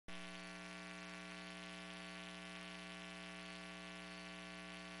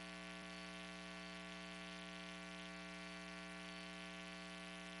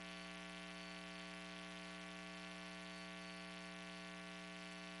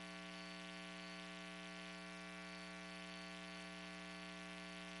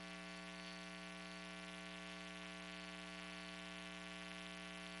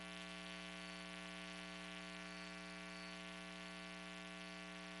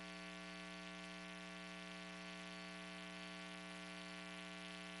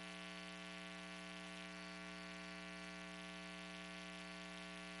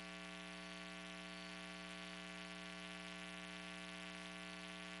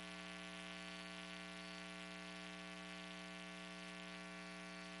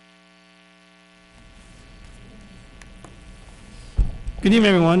Good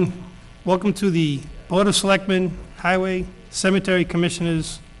evening, everyone. Welcome to the Board of Selectmen, Highway, Cemetery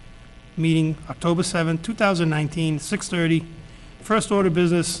Commissioners meeting, October 7, 2019, 6:30. First order of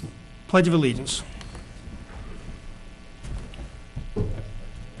business, Pledge of Allegiance.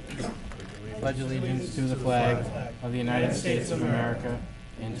 Pledge allegiance to the flag of the United States of America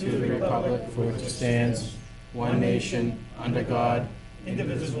and to the republic for which it stands, one nation, under God,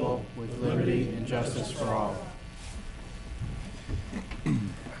 indivisible, with liberty and justice for all.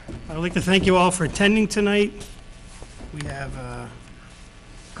 I'd like to thank you all for attending tonight. We have a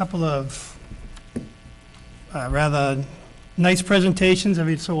couple of rather nice presentations.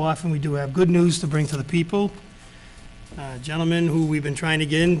 Every so often, we do have good news to bring to the people. A gentleman who we've been trying to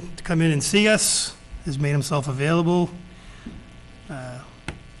get in to come in and see us has made himself available.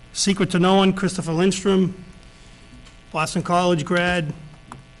 Secret to no one, Christopher Lindstrom, Boston College grad,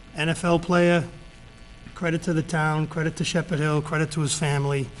 NFL player. Credit to the town, credit to Shepherd Hill, credit to his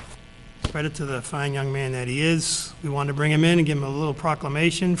family, credit to the fine young man that he is. We wanted to bring him in and give him a little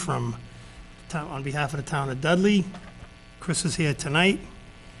proclamation from on behalf of the town of Dudley. Chris is here tonight.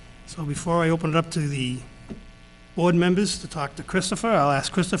 So before I open it up to the board members to talk to Christopher, I'll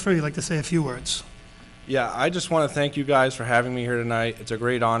ask Christopher, you'd like to say a few words. Yeah, I just want to thank you guys for having me here tonight. It's a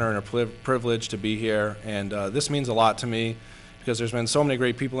great honor and a privilege to be here, and this means a lot to me because there's been so many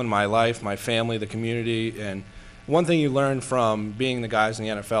great people in my life, my family, the community, and one thing you learn from being the guys in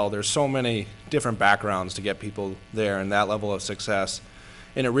the NFL, there's so many different backgrounds to get people there and that level of success,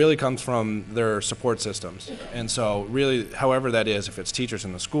 and it really comes from their support systems. And so really, however that is, if it's teachers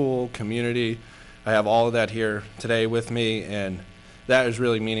in the school, community, I have all of that here today with me, and that is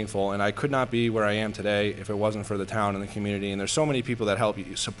really meaningful, and I could not be where I am today if it wasn't for the town and the community. And there's so many people that help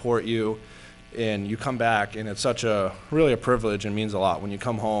you, support you, and you come back, and it's really a privilege and means a lot. When you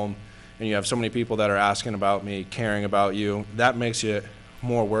come home and you have so many people that are asking about me, caring about you, that makes it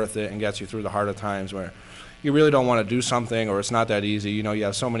more worth it and gets you through the harder times where you really don't want to do something or it's not that easy. You know, you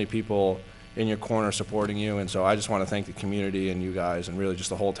have so many people in your corner supporting you, and so I just want to thank the community and you guys and really just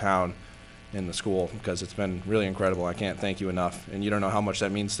the whole town in the school because it's been really incredible. I can't thank you enough, and you don't know how much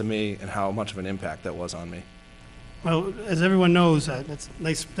that means to me and how much of an impact that was on me. Well, as everyone knows, that's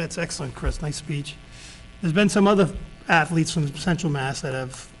nice. That's excellent, Chris. Nice speech. There's been some other athletes from Central Mass that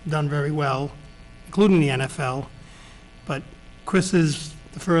have done very well, including the NFL. But Chris is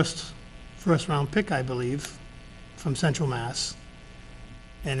the first round pick, I believe, from Central Mass,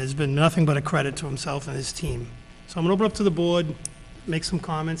 and has been nothing but a credit to himself and his team. So I'm going to open up to the board, make some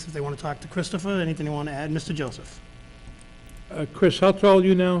comments if they want to talk to Christopher. Anything they want to add, Mr. Joseph? Chris, how tall are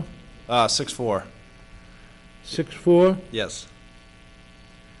you now? 6'4". 6'4"? Yes.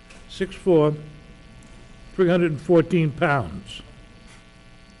 6'4", 314 pounds.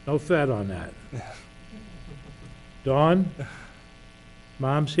 No fat on that. Dawn,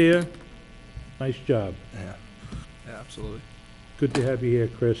 Mom's here. Nice job. Yeah, absolutely. Good to have you here,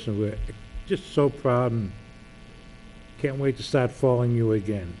 Chris, and we're just so proud and can't wait to start following you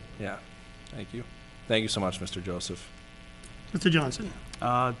again. Yeah, thank you. Thank you so much, Mr. Joseph. Mr. Johnson?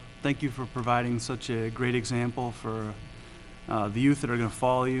 Thank you for providing such a great example for the youth that are going to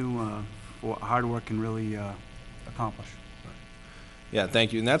follow you, for what hard work can really accomplish. Yeah,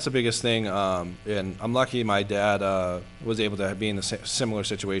 thank you. And that's the biggest thing. And I'm lucky my dad was able to be in a similar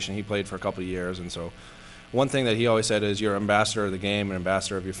situation. He played for a couple of years. And so one thing that he always said is you're ambassador of the game, an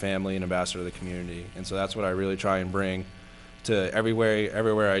ambassador of your family, an ambassador of the community. And so that's what I really try and bring to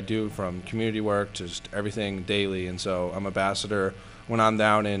everywhere I do, from community work to just everything daily. And so I'm ambassador. When I'm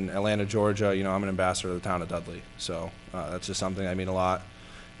down in Atlanta, Georgia, you know, I'm an ambassador of the town of Dudley. So that's just something I mean a lot.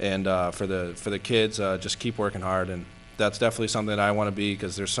 And for the kids, just keep working hard. And that's definitely something that I want to be,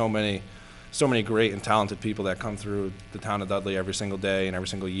 because there's so many great and talented people that come through the town of Dudley every single day and every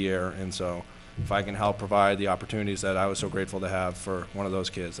single year. And so if I can help provide the opportunities that I was so grateful to have for one of those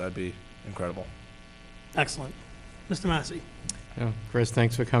kids, that'd be incredible. Excellent. Mr. Massey? Chris,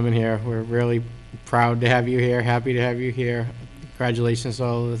 thanks for coming here. We're really proud to have you here, happy to have you here. Congratulations on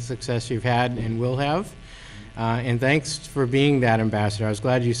all the success you've had and will have. And thanks for being that ambassador. I was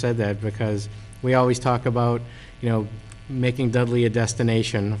glad you said that, because we always talk about, you know, making Dudley a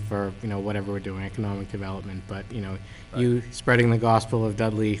destination for, you know, whatever we're doing, economic development. But, you know, right, you spreading the gospel of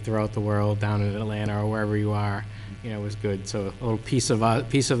Dudley throughout the world, down in Atlanta or wherever you are, you know, was good. So a little piece of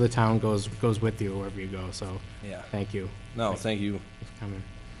the town goes with you wherever you go. So yeah, thank you. No, thank you for coming.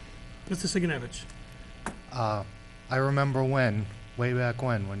 Mr. Siganovich? I remember way back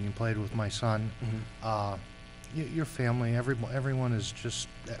when you played with my son. Mm-hmm. Your family, everyone has just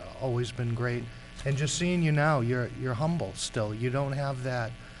always been great. And just seeing you now, you're humble still. You don't have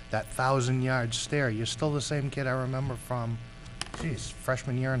that 1,000-yard stare. You're still the same kid I remember from geez,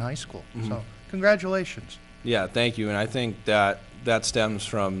 freshman year in high school. Mhm. So, congratulations. Yeah, thank you. And I think that stems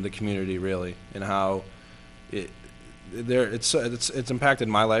from the community, really, and how it's impacted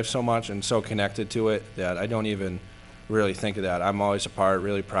my life so much and so connected to it that I don't even really think of that. I'm always a part,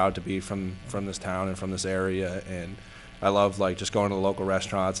 really proud to be from this town and from this area, and I love like just going to the local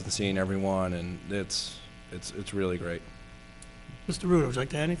restaurants and seeing everyone, and it's really great. Mr. Ruda, would you like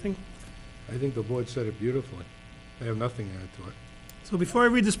to add anything? I think the board said it beautifully. I have nothing to add to it. So before I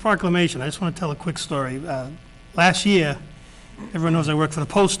read this proclamation, I just want to tell a quick story. Last year, everyone knows I work for the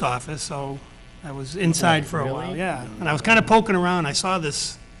post office, so I was inside for a while, yeah. And I was kind of poking around, I saw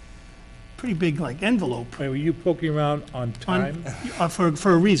this pretty big, like, envelope Wait, were you poking around on time?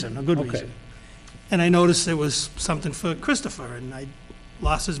 for a reason, a good Okay. reason. And I noticed it was something for Christopher, and I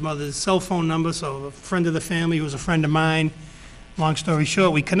lost his mother's cell phone number, so a friend of the family who was a friend of mine, long story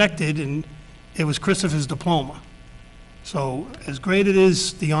short, we connected, and it was Christopher's diploma. So as great it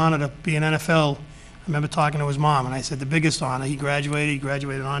is, the honor to be an NFL, I remember talking to his mom, and I said, the biggest honor, he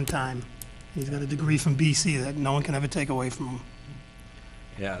graduated on time. He's got a degree from BC that no one can ever take away from him.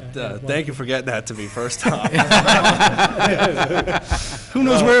 Yeah, thank you for getting that to me first off. Who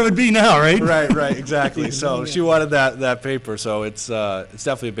knows where it would be now, right? Right, exactly. So she wanted that paper, so it's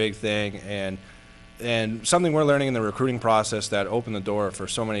definitely a big thing, and something we're learning in the recruiting process that opened the door for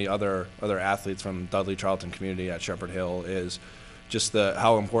so many other athletes from Dudley Charlton community at Shepherd Hill is just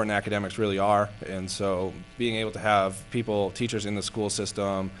how important academics really are. And so being able to have teachers in the school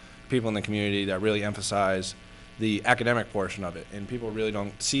system, people in the community that really emphasize the academic portion of it, and people really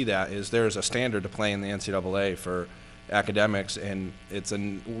don't see that, is there's a standard to play in the NCAA for academics, and it's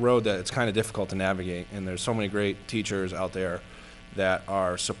a road that it's kind of difficult to navigate, and there's so many great teachers out there that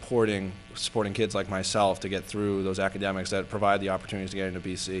are supporting kids like myself to get through those academics that provide the opportunities to get into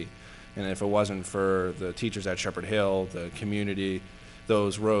BC. And if it wasn't for the teachers at Shepherd Hill, the community,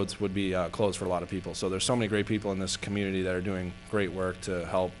 those roads would be closed for a lot of people. So there's so many great people in this community that are doing great work to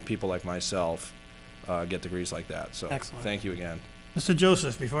help people like myself get degrees like that. So Excellent. Thank you again. Mr.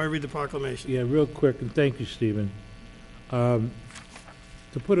 Joseph, before I read the proclamation. Yeah, real quick, and thank you, Stephen. To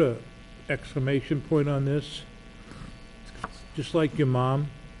put a exclamation point on this, just like your mom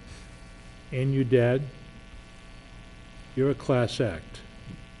and your dad, you're a class act.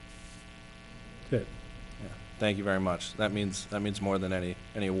 That's it. Thank you very much. That means more than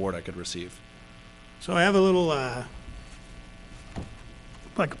any award I could receive. So I have a little,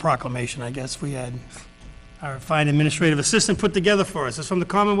 like a proclamation, I guess, we had our fine administrative assistant put together for us. It's from the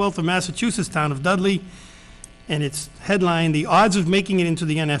Commonwealth of Massachusetts, town of Dudley, and it's headlined, "The Odds of Making It into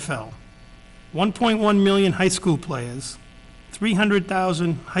the NFL." 1.1 million high school players,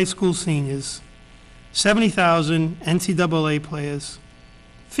 300,000 high school seniors, 70,000 NCAA players,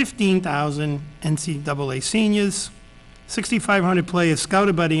 15,000 NCAA seniors, 6,500 players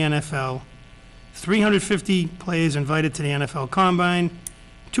scouted by the NFL, 350 players invited to the NFL Combine,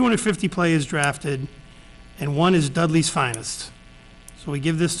 250 players drafted, and one is Dudley's finest. So we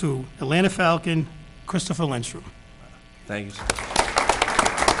give this to Atlanta Falcon, Christopher Lindstrom. Thank you, sir.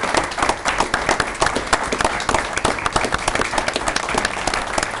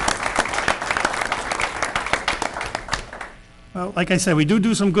 Well, like I said, we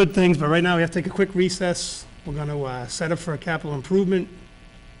do some good things, but right now we have to take a quick recess. We're going to set up for a capital improvement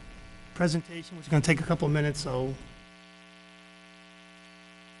presentation, which is going to take a couple of minutes, so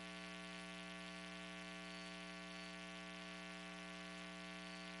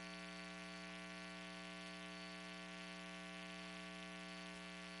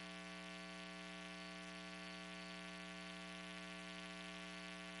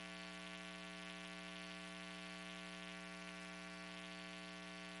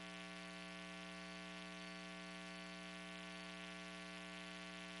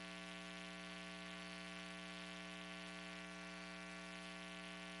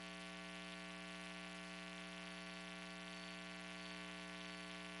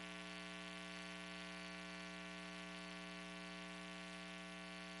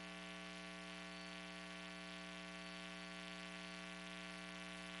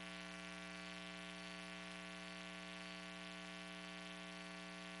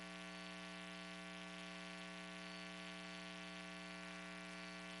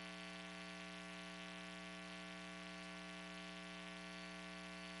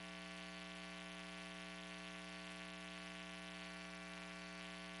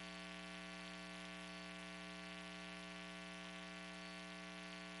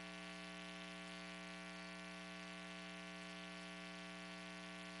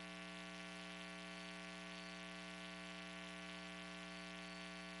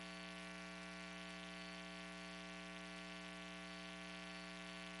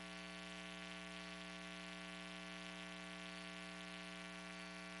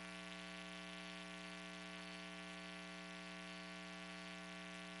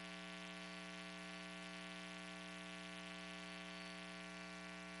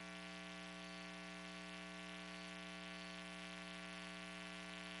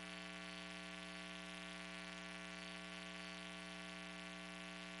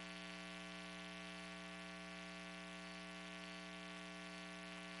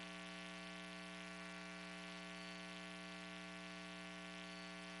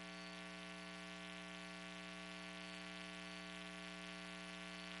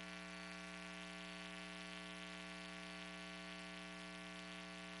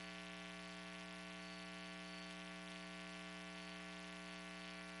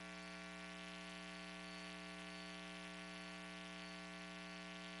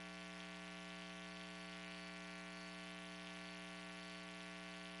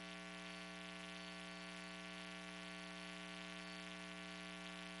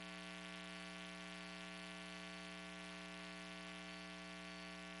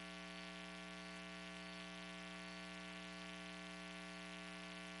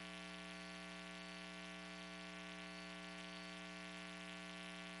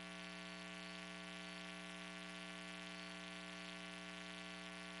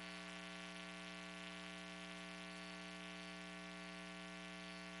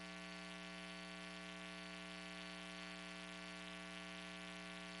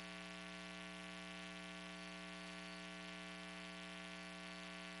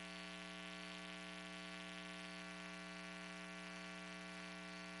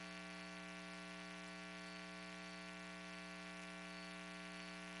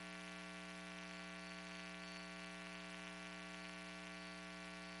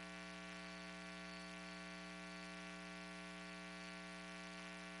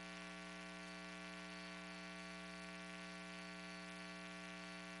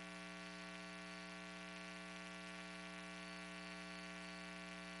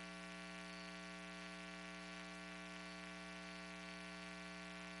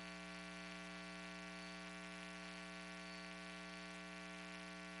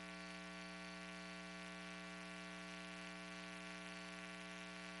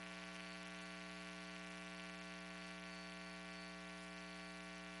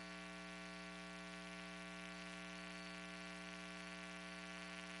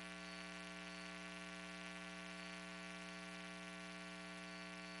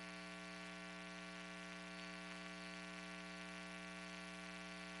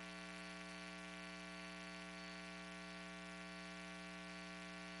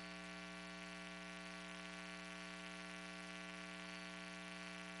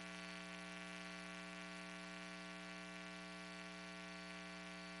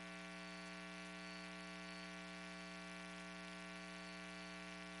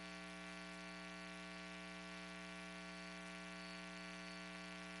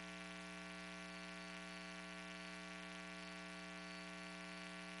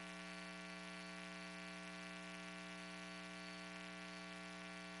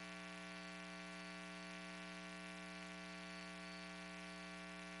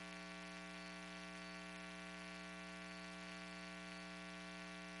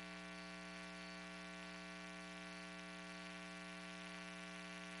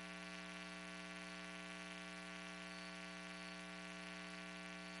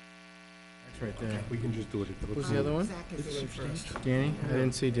right there. We can just do it. Who's the other one? Zach is here first. Danny? I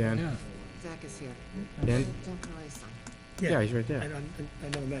didn't see Dan. Yeah. Zach is here. Dan? Jen Canoy's son. Yeah, he's right there. I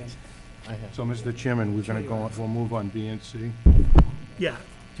never met him. I have. So, Mr. Chairman, we're gonna go, we'll move on B and C. Yeah, Do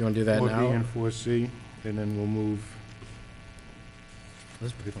you want to do that 4B now? and 4C, and then we'll move,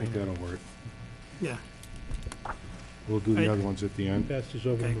 Let's I think that'll work. yeah. We'll do the Right. other ones at the end. Pass this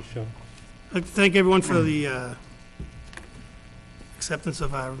over to Okay. Michelle. I'd like to thank everyone for the acceptance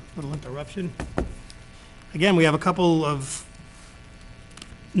of our little interruption. Again, we have a couple of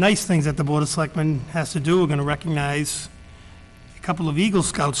nice things that the Board of Selectmen has to do. We're going to recognize a couple of Eagle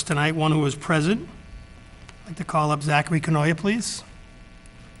Scouts tonight, one who was present. I'd like to call up Zachary Canoia, please.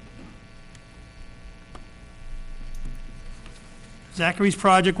 Zachary's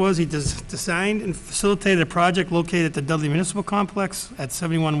project was, he designed and facilitated a project located at the Dudley Municipal Complex at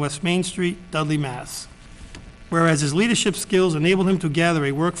 71 West Main Street, Dudley, Mass. Whereas his leadership skills enabled him to gather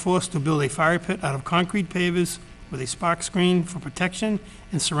a workforce to build a fire pit out of concrete pavers with a spark screen for protection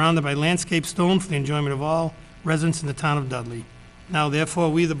and surrounded by landscape stone for the enjoyment of all residents in the town of Dudley. Now therefore,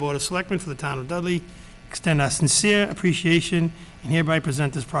 we, the Board of Selectmen for the town of Dudley, extend our sincere appreciation and hereby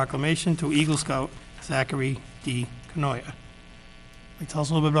present this proclamation to Eagle Scout Zachary D. Canoia. Tell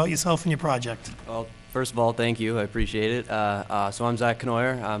us a little bit about yourself and your project. Well, first of all, thank you. I appreciate it. So I'm Zach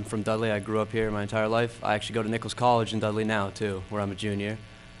Canoyer. I'm from Dudley. I grew up here my entire life. I actually go to Nichols College in Dudley now, too, where I'm a junior.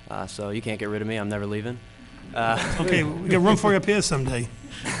 So you can't get rid of me. I'm never leaving. Okay, we got room for you up here someday.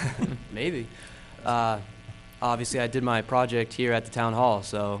 Maybe. Obviously, I did my project here at the town hall,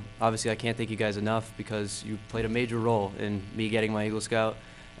 so obviously I can't thank you guys enough because you played a major role in me getting my Eagle Scout.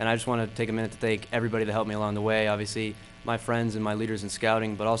 And I just want to take a minute to thank everybody that helped me along the way. Obviously, my friends and my leaders in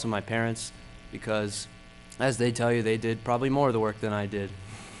scouting, but also my parents, because as they tell you, they did probably more of the work than I did.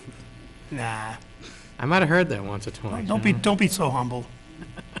 Nah, I might have heard that once or twice. don't be so humble.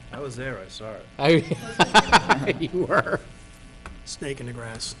 I was there, I saw it. You were. Snake in the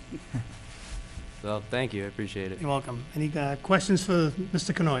grass. So thank you. I appreciate it. You're welcome. Any questions for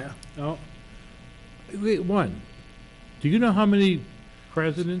Mr. Canoia? Oh, wait, one. Do you know how many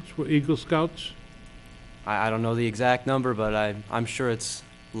presidents were Eagle Scouts? I don't know the exact number, but I'm sure it's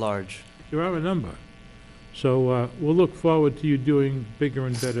large. There are a number. So we'll look forward to you doing bigger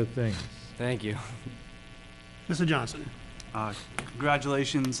and better things. Thank you. Mr. Johnson?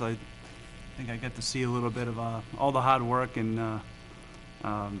 Congratulations. I think I get to see a little bit of all the hard work and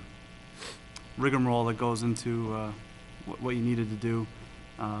rigmarole that goes into what you needed to do.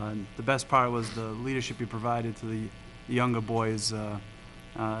 The best part was the leadership you provided to the younger boys at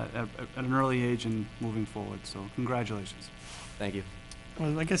an early age and moving forward. So congratulations. Thank you.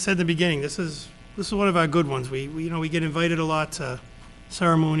 Well, like I said in the beginning, this is one of our good ones. We get invited a lot to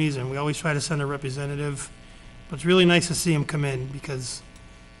ceremonies, and we always try to send a representative. But it's really nice to see him come in because,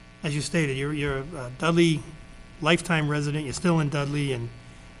 as you stated, you're a Dudley lifetime resident. You're still in Dudley, and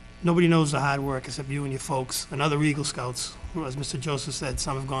nobody knows the hard work except you and your folks and other Eagle Scouts. Who, as Mr. Joseph said,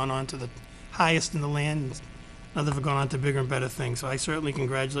 some have gone on to the highest in the land, and others have gone on to bigger and better things. So I certainly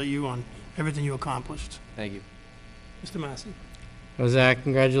congratulate you on everything you accomplished. Thank you. Mr. Massey? Well, Zach,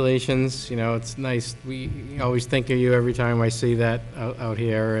 congratulations. You know, it's nice. We always think of you every time I see that out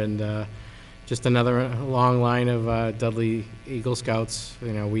here, and just another long line of Dudley Eagle Scouts.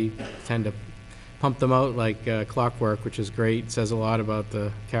 You know, we tend to pump them out like clockwork, which is great. It says a lot about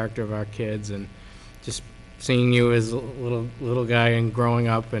the character of our kids, and just seeing you as a little guy and growing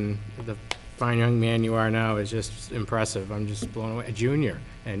up and the fine young man you are now is just impressive. I'm just blown away. A junior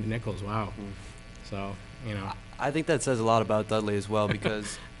and Nichols, wow. So, you know. I think that says a lot about Dudley as well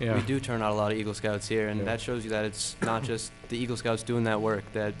because Yeah. we do turn out a lot of Eagle Scouts here, and Yeah. that shows you that it's not just the Eagle Scouts doing that work,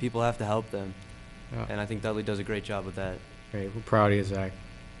 that people have to help them. Yeah. And I think Dudley does a great job with that. Great. We're proud of you, Zach.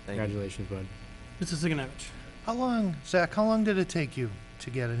 Thank you. Congratulations, bud. Mr. Siganovich? Zach, how long did it take you to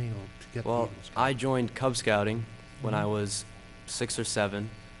get an Eagle, to get the Well, Eagle Scout? I joined Cub Scouting when I Mhm. was 6 or 7,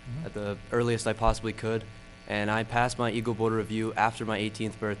 Mhm. at the earliest I possibly could, and I passed my Eagle Board review after my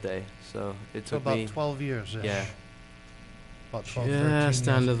 18th birthday. So it So took about me, 12 years-ish. yeah, About 12, 13 Just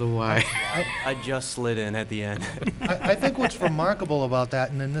years. under the wire. I just slid in at the end. I think what's remarkable about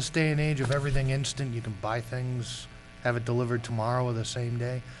that, and in this day and age of everything instant, you can buy things, have it delivered tomorrow or the same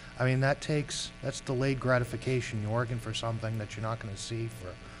day. I mean, that's delayed gratification. You're working for something that you're not going to see for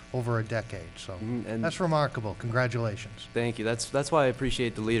over a decade. So And that's remarkable. Congratulations. thank you. That's why I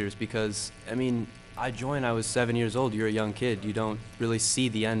appreciate the leaders because, I mean, I was 7 years old. You're a young kid. You don't really see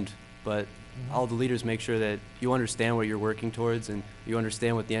the end, but all the leaders make sure that you understand what you're working towards and you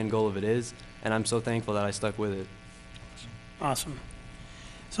understand what the end goal of it is, and I'm so thankful that I stuck with it. Awesome.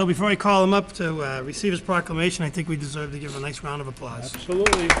 So before I call him up to receive his proclamation, I think we deserve to give him a nice round of applause.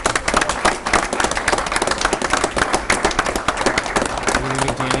 Absolutely.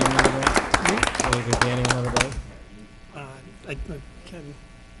 meet Danny another day? Will you get Danny another day? I can,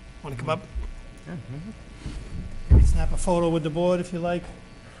 want to come up? Yeah. Maybe snap a photo with the board if you like.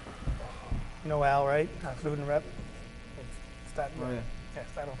 You know Al, right? Our student rep. Start, Oh, yeah. yeah,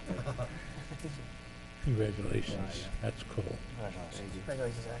 start off. Congratulations. That's cool.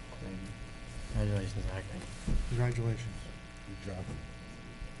 Congratulations, Zach. Congratulations, Zach. Congratulations. Good job.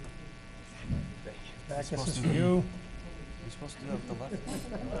 Zach, this is supposed for to- you. You're supposed to do it with the left.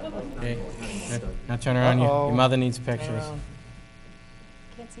 Hey, now turn around, your mother needs pictures.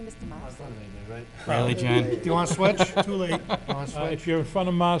 Can't see Mr. Mouse. Really, Jen? Do you want to switch? Too late. You want to switch? If you're in front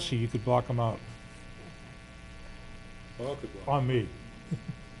of Marcy, you could block him out. Well, good luck. On me.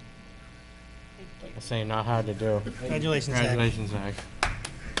 I'll say not hard to do. Congratulations, Zach. Congratulations, Zach.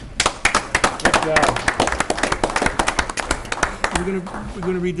 Good job. We're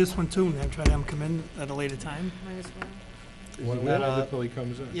gonna read this one too, and then try to have him come in at a later time. Might as well. Well, Is that, wait until he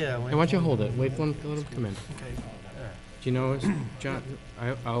comes in. Yeah. Hey, why don't you hold it? Wait for him, let him come in. Okay. Do you know, John, I'll,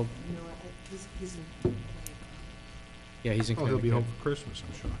 You know what, he's in. yeah, he's in Oh, he'll be home Connecticut. for Christmas,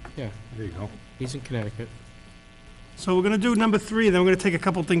 I'm sure. Yeah, There you go. he's in Connecticut. So we're gonna do number 3, then we're gonna take a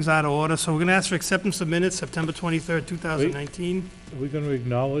couple things out of order. So we're gonna ask for acceptance of minutes, September 23rd, 2019. Are we going to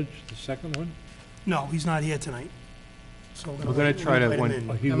acknowledge the second one? No, he's not here tonight. So We're gonna try to, invite him when in.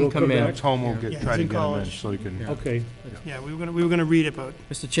 Oh, he Have will him come come in. back? Next home, we'll Yeah, get, he's try to in get him in, college. so he can. Yeah. Okay. Yeah, we were gonna read it, but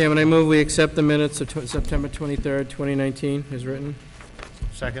Mr. Chairman, I move we accept the minutes of September 23rd, 2019 as written.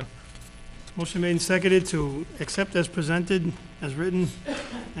 Second? motion made and seconded to accept as presented, as written.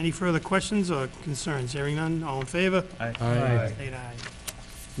 Any further questions or concerns? Hearing none, all in favor? Aye. State aye.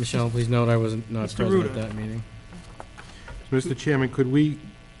 Michelle, please note I was not Mr. present at Ruda. that meeting. Mr. Chairman, could we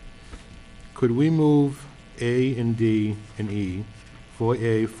move A and D and E,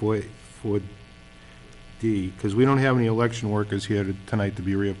 4A, 4D, because we don't have any election workers here tonight to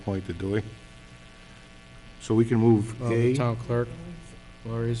be reappointed, do we? So we can move Well, the A, town clerk,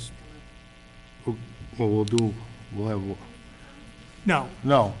 Lori's, we'll have, No,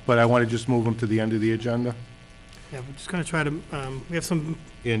 no, but I want to just move them to the end of the agenda, yeah, we're just gonna try to, we have some,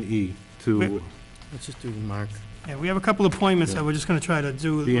 in E, to let's just do Mark. yeah, we have a couple appointments that we're just gonna try to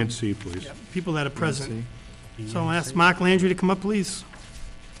do. B and C, please. Yeah, people that are present. See? So I'll ask Mark Landry to come up, please.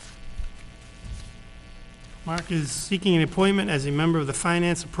 Mark is seeking an appointment as a member of the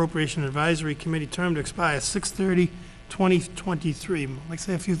Finance Appropriation Advisory Committee, term to expire 6/30/2023. I'd like to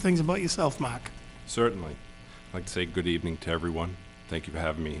say a few things about yourself, Mark. Certainly. I'd like to say good evening to everyone. Thank you for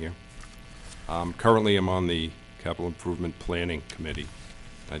having me here. Currently, I'm on the Capital Improvement Planning Committee.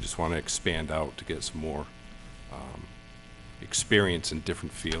 I just want to expand out to get some more experience in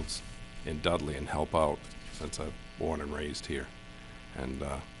different fields in Dudley and help out since I'm born and raised here. And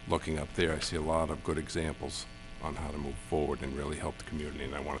looking up there, I see a lot of good examples on how to move forward and really help the community,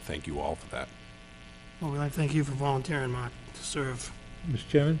 and I want to thank you all for that. Well, we'd like to thank you for volunteering, Mark, to serve. Mr.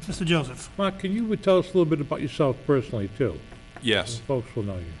 Chairman? Mr. Joseph. Mark, can you tell us a little bit about yourself personally, too? Yes. So folks will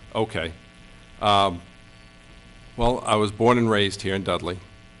know you. Okay. Well, I was born and raised here in Dudley.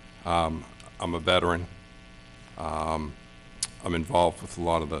 I'm a veteran. I'm involved with a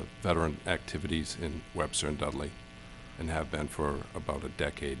lot of the veteran activities in Webster and Dudley and have been for about a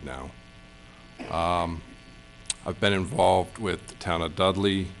decade now. I've been involved with the town of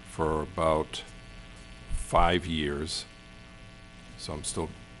Dudley for about 5 years, so I'm still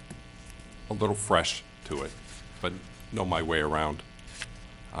a little fresh to it, but know my way around.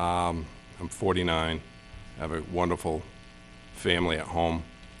 I'm 49. I have a wonderful family at home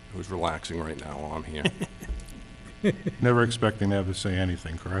who's relaxing right now while I'm here. Never expecting to have to say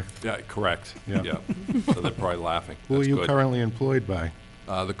anything, correct? Yeah, correct. Yeah. So they're probably laughing. Who are That's you good. currently employed by?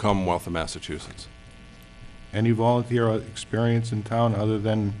 The Commonwealth of Massachusetts. Any volunteer experience in town other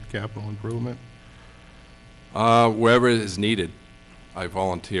than capital improvement? Wherever it is needed, I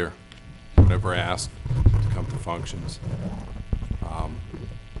volunteer. Whenever asked to come to functions.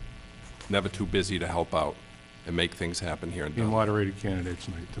 Never too busy to help out and make things happen here in Be Dudley. moderated candidates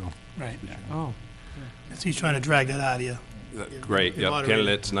night, too. Right. Oh, So he's trying to drag that out of you. Great, Be yep, moderated.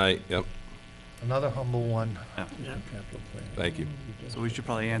 candidate tonight, yep, Another humble one. thank you. So we should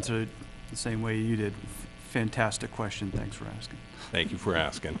probably answer it the same way you did. Fantastic question, thanks for asking. Thank you for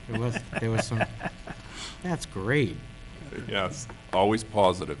asking. there was some, that's great. Yes, always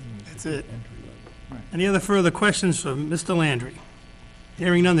positive. That's it. Any other further questions for Mr. Landry?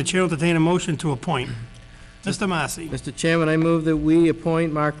 Hearing none, the chair will entertain a motion to appoint. Mr. Massey. Mr. Chairman, I move that we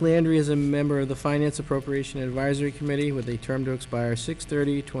appoint Mark Landry as a member of the Finance Appropriation Advisory Committee with a term to expire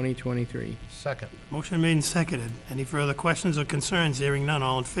 6/30/2023. Second. Motion made and seconded. Any further questions or concerns? Hearing none,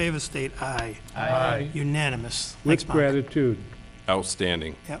 all in favor, state aye. Aye. Unanimous. With Thanks, Mark. gratitude.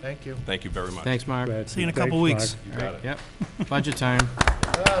 outstanding. Thank you. Thank you very much. Thanks, Mark. Glad- See you in a thanks, couple Mark. weeks. You got it. Yep. Budget time.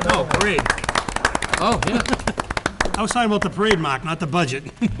 No, parade. Oh, yeah. I was talking about the parade, Mark, not the budget.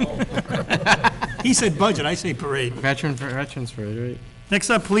 He said budget, I say parade. Veterans for it, right? Next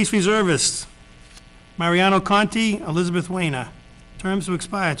up, police reservists. Mariano Conti, Elizabeth Wayner. Terms to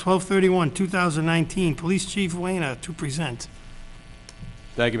expire 12/31/2019. Police Chief Wayner to present.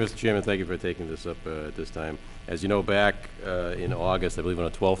 Thank you, Mr. Chairman. Thank you for taking this up at this time. As you know, back in August, I believe on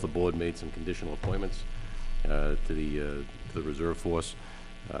the 12th, the board made some conditional appointments to the reserve force.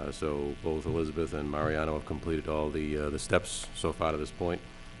 So both Elizabeth and Mariano have completed all the steps so far to this point.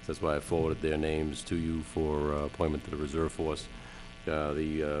 So that's why I forwarded their names to you for appointment to the reserve force.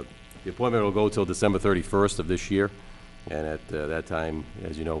 The appointment will go till December 31st of this year. And at that time,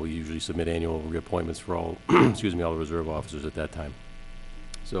 as you know, we usually submit annual reappointments for all, excuse me, all the reserve officers at that time.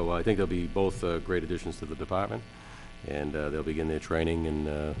 So I think they'll be both great additions to the department, and they'll begin their training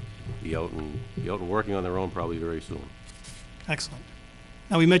and be out and working on their own probably very soon. Excellent.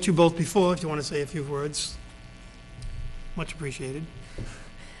 Now, we met you both before, if you want to say a few words. Much appreciated.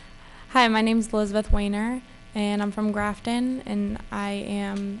 Hi, my name is Elizabeth Wayner, and I'm from Grafton, and I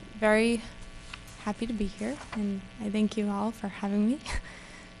am very happy to be here, and I thank you all for having me,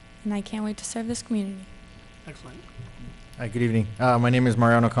 and I can't wait to serve this community. Excellent. Hi, good evening. My name is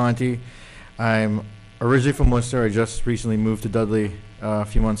Mariano Conti. I'm originally from Worcester. I just recently moved to Dudley a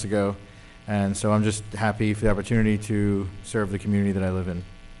few months ago, and so I'm just happy for the opportunity to serve the community that I live in.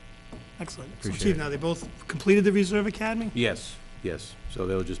 Excellent. So, Appreciate Chief, it. now they both completed the Reserve Academy? Yes, yes. So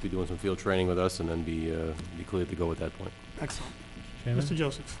they'll just be doing some field training with us and then be cleared to go at that point. Excellent. Chairman? Mr.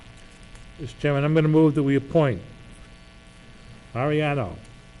 Joseph. Mr. Chairman, I'm going to move that we appoint Mariano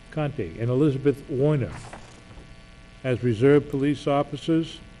Conti and Elizabeth Warner as reserve police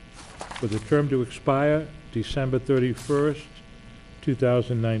officers with a term to expire December 31st,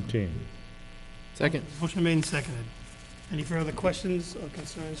 2019. Second. Motion made and seconded. Any further questions or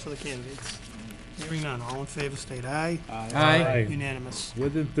concerns for the candidates? Hearing none. All in favor, state aye. Aye. Unanimous.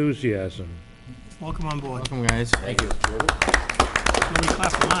 With enthusiasm. Welcome on board. Welcome, guys. Thank you, Mr. Chairman. Nobody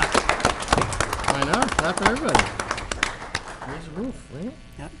clap for Mark. Why not? Clap for everybody. Raise the roof, right?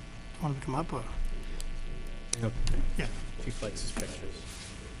 Want him to come up, or? Yeah. Chief likes his pictures.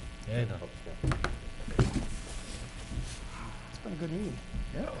 It's been a good meeting.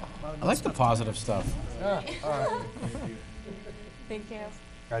 I like the positive stuff. Thank you.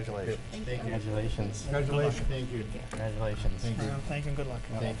 Congratulations. Congratulations. Congratulations. Thank you. Congratulations. Thank you, and good luck.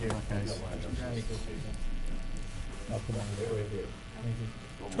 Thank you. Guys.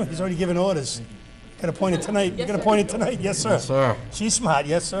 He's already given orders. Got appointed tonight. You got appointed tonight. Yes, sir. Yes, sir. She's smart.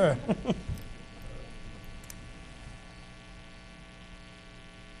 Yes, sir.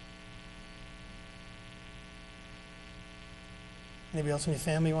 Anybody else in your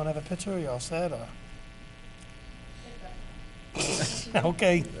family want to have a picture? You all set, or?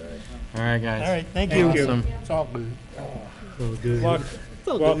 Okay. All right, guys. All right. Thank you. Awesome. It's all good. Good luck.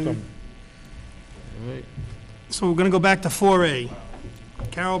 Welcome. All right. So we're going to go back to 4A.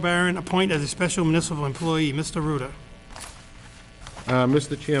 Carol Barron, appoint as a special municipal employee. Mr. Ruda.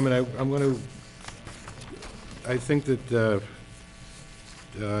 Mr. Chairman, I'm going to, I think that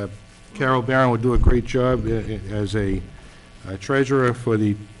Carol Barron would do a great job as a treasurer for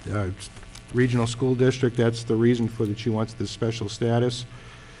the regional school district. That's the reason for that she wants this special status.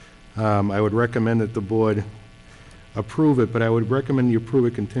 I would recommend that the board approve it, but I would recommend you approve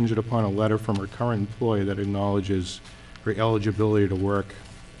it contingent upon a letter from her current employer that acknowledges her eligibility to work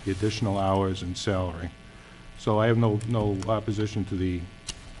the additional hours and salary. So I have no opposition to the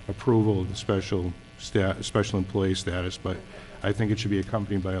approval of the special employee status, but I think it should be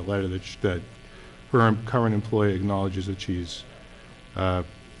accompanied by a letter that her current employer acknowledges that she's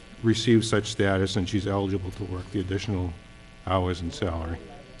received such status and she's eligible to work the additional hours and salary.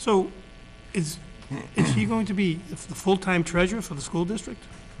 So is she going to be the full-time treasurer for the school district?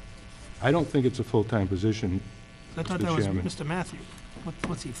 I don't think it's a full-time position. I thought Mr. that was Chairman. Mr. Matthew.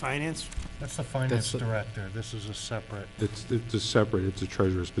 What's he, finance? That's the finance That's- director. This is a separate. It's a separate, it's a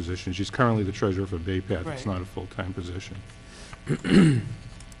treasurer's position. She's currently the treasurer for Baypath. Right. It's not a full-time position. All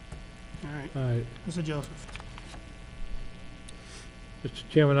right. All right. Mr. Joseph. Mr.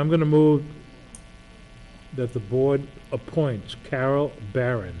 Chairman, I'm going to move that the board appoints Carol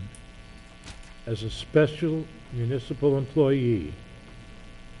Barron as a special municipal employee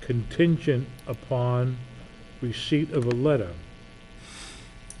contingent upon receipt of a letter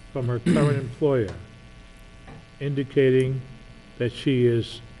from her current employer indicating that she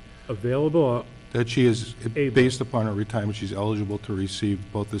is available, That she is, Able. based upon her retirement, she's eligible to receive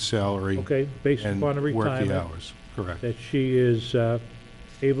both the salary okay, based and upon a work the retirement, hours. Correct. that she is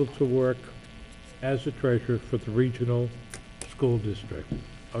able to work as a treasurer for the regional school district,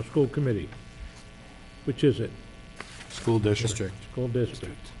 or school committee. Which is it? School district. School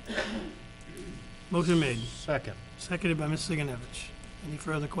district. Motion made. Second. Seconded by Mr. Sigenovich. Any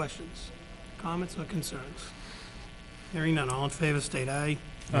further questions, comments, or concerns? Hearing none, all in favor, state aye.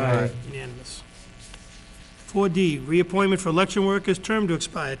 Aye. Unanimous. 4D, reappointment for election workers, term to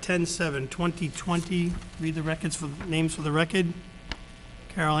expire 10/7/2020. Read the records for, names for the record.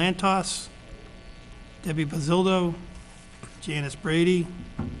 Carol Antos, Debbie Bazildo, Janice Brady,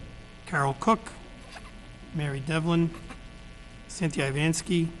 Carol Cook, Mary Devlin, Cynthia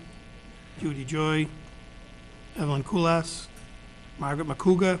Ivansky, Judy Joy, Evelyn Kulas, Margaret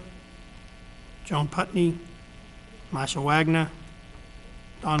McCouga, Joan Putney, Marsha Wagner,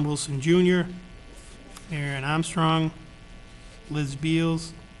 Don Wilson Jr., Marion Armstrong, Liz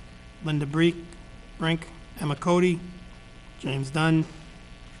Beals, Linda Brink, Emma Cody, James Dunn,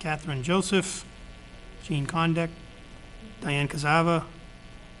 Catherine Joseph, Jean Condek, Diane Kazava,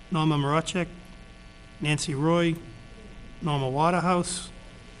 Norma Marocek, Nancy Roy, Norma Waterhouse,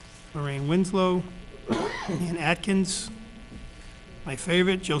 Lorraine Winslow, Ann Atkins, my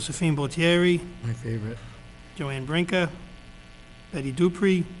favorite, Josephine Botieri, My favorite. Joanne Brinker, Betty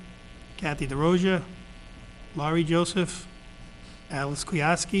Dupree, Kathy DeRosa, Laurie Joseph, Alice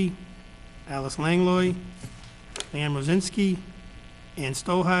Kwiatkowski, Alice Langlois, Ann Rosinski, Ann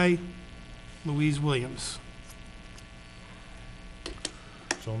Stohai, Louise Williams.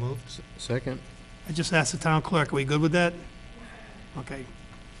 So moved. Second. I just asked the town clerk, are we good with that? Okay.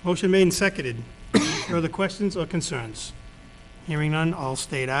 Motion made and seconded. Further questions or concerns? Hearing none, all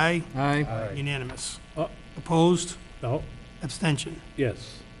state aye. Aye. Unanimous. Oh. Opposed? No? Abstention?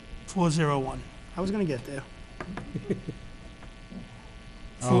 Yes. 401. I was gonna get there.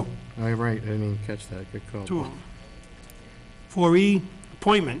 Oh, you're right, I didn't even catch that, good call. Two of them. 4E,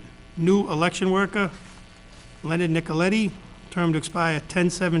 appointment, new election worker, Leonard Nicoletti, term to expire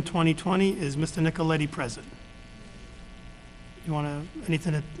 10/7/2020. Is Mr. Nicoletti present? You want to,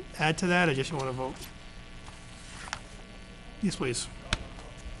 anything to add to that, or just you want to vote? Yes, please.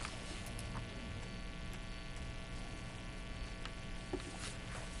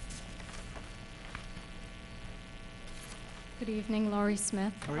 Good evening, Laurie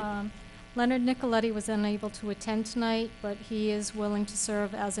Smith. Laurie. Leonard Nicoletti was unable to attend tonight, but he is willing to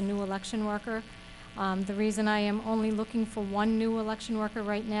serve as a new election worker. The reason I am only looking for one new election worker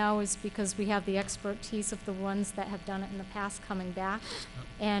right now is because we have the expertise of the ones that have done it in the past coming back.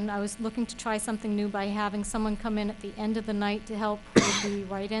 And I was looking to try something new by having someone come in at the end of the night to help with the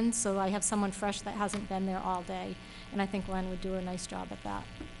write-ins, so I have someone fresh that hasn't been there all day. And I think Len would do a nice job at that.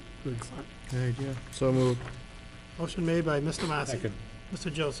 Good idea. So moved. Motion made by Mr. Massey. Second.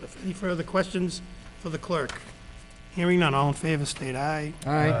 Mr. Joseph. Any further questions for the clerk? Hearing none, all in favor, state aye.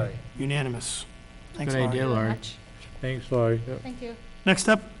 Aye. Unanimous. Thanks, Good Laurie. idea, Very Laurie. much. Thanks, Laurie. Thank you. Next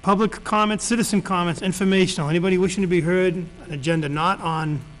up, public comments, citizen comments, informational. Anybody wishing to be heard, an agenda not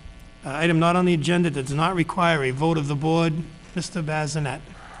on, item not on the agenda that does not require a vote of the board. Mr. Bazinet.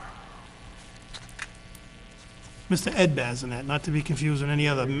 Mr. Ed Bazinet, not to be confused with any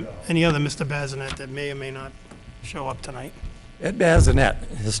other Mr. Bazinet that may or may not show up tonight. Ed Bazinet,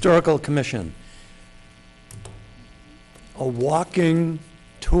 Historical Commission. A walking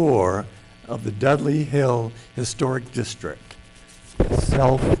tour of the Dudley Hill Historic District,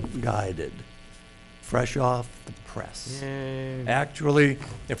 self-guided, fresh off the press. Yay. Actually,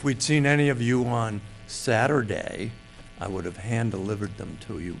 if we'd seen any of you on Saturday, I would have hand-delivered them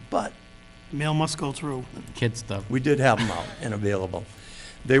to you, but Mail must go through. Kid stuff. we did have them out and available.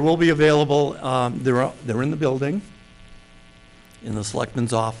 They will be available, they're in the building, in the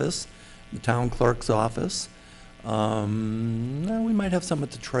Selectmen's office, the Town Clerk's office. We might have some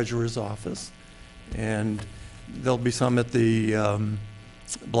at the Treasurer's office, and there'll be some at the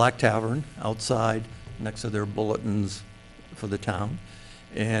Black Tavern outside, next to their bulletins for the town.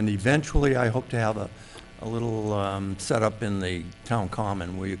 And eventually, I hope to have a little setup in the town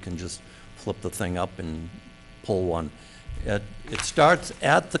common where you can just flip the thing up and pull one. It starts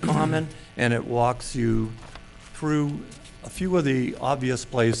at the common, and it walks you through a few of the obvious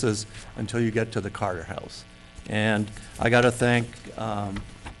places until you get to the Carter House. And I got to thank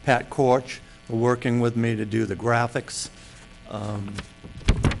Pat Korch for working with me to do the graphics,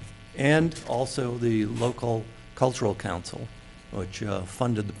 and also the local cultural council, which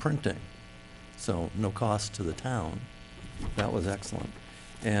funded the printing. So no cost to the town. That was excellent.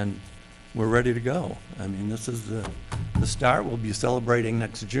 And we're ready to go. I mean, this is the start. We'll be celebrating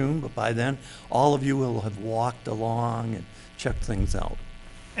next June, but by then, all of you will have walked along and checked things out.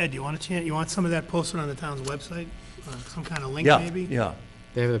 Ed, you want some of that posted on the town's website? some kind of link Yeah, maybe? yeah.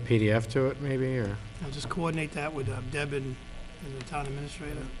 They have a PDF to it, maybe, or? I'll just coordinate that with Deb and the town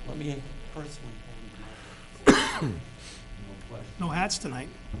administrator. Let me personally. No hats tonight?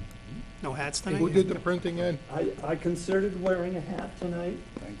 No hats tonight? Who did the printing, Ed? I considered wearing a hat tonight.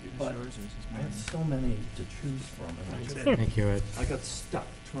 Thank you. But I have so many to choose from. Thank you, Ed. I got stuck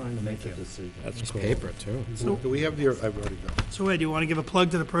trying to make a decision. It's paper, too. So- Do we have the, I've already got it. So Ed, you want to give a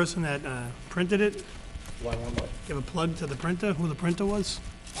plug to the person that printed it? Do I want what? Give a plug to the printer, who the printer was?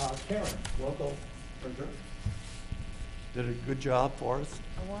 Karen, local printer. Did a good job for us.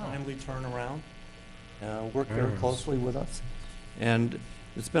 Timely turnaround. Worked very Yes. closely with us. And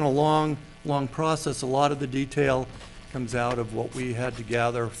it's been a long, long process. A lot of the detail comes out of what we had to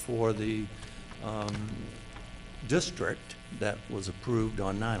gather for the district that was approved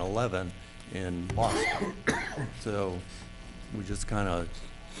on 9/11 in Boston. So we just kind of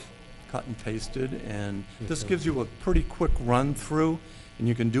cut and pasted, and this gives you a pretty quick run-through, and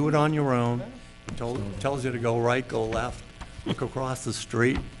you can do it on your own. It tells you to go right, go left, look across the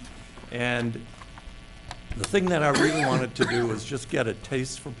street. And the thing that I really wanted to do was just get a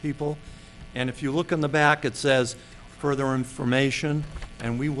taste for people. And if you look in the back, it says further information,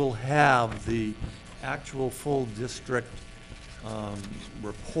 and we will have the actual full district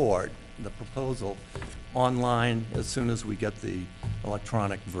report, the proposal, online as soon as we get the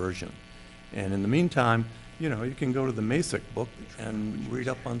electronic version. And in the meantime, you know, you can go to the MASIC book and read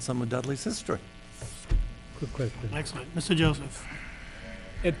up on some of Dudley's history. Good question. Excellent. Mr. Joseph?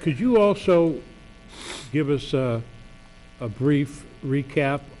 Ed, could you also give us a brief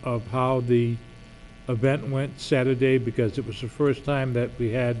recap of how the event went Saturday? Because it was the first time that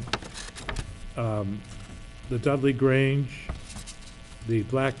we had the Dudley Grange, the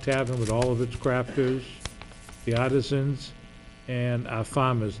Black Tavern with all of its crafters, the artisans, and our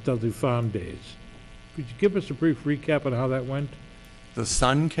farmers, Dudley Farm Days. Could you give us a brief recap on how that went? The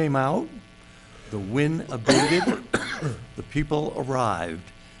sun came out, the wind abated, the people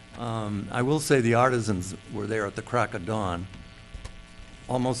arrived. I will say the artisans were there at the crack of dawn,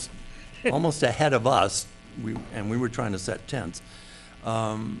 almost ahead of us, and we were trying to set tents.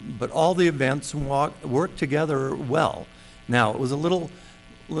 But all the events worked together well. Now, it was a little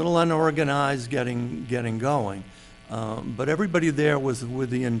unorganized getting going, but everybody there was with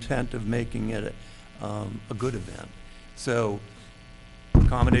the intent of making it a good event. So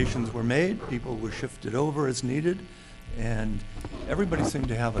accommodations were made, people were shifted over as needed, and everybody seemed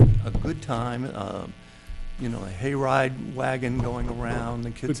to have a good time. You know, a hayride wagon going around,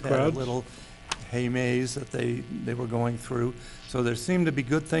 the kids Good had a crowds. little hay maze that they were going through. So there seemed to be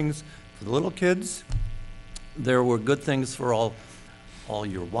good things for the little kids. There were good things for all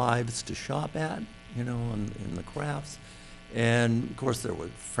your wives to shop at, you know, in the crafts. And of course there were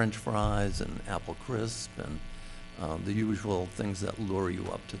French fries and apple crisp and the usual things that lure you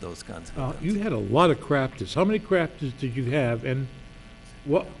up to those kinds of events. You had a lot of crafters. How many crafters did you have, and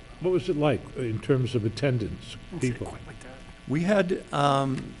what was it like in terms of attendance, people? We had, I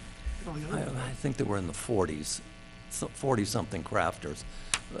think they were in the 40s, 40-something crafters,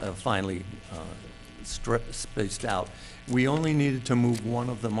 finally spaced out. We only needed to move one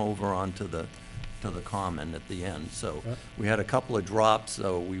of them over onto the common at the end. So we had a couple of drops,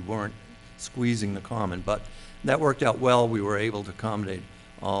 so we weren't squeezing the common, but that worked out well. We were able to accommodate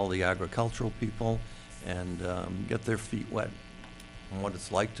all the agricultural people and get their feet wet on what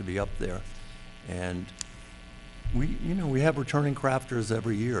it's like to be up there. And we have returning crafters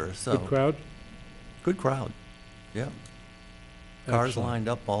every year, so. Good crowd? Good crowd, yeah. Cars Excellent. lined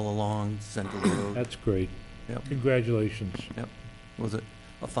up all along Central Road. That's great. Yep. Congratulations. Yep. Was it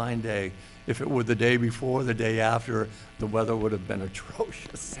a fine day? If it were the day before, the day after, the weather would have been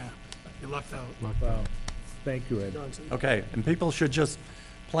atrocious. Yeah, you lucked out. Wow. Thank you, Ed. Johnson? Okay, and people should just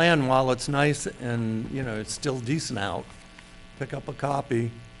plan while it's nice and, you know, it's still decent out. Pick up a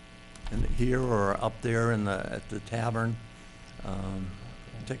copy here or up there at the tavern.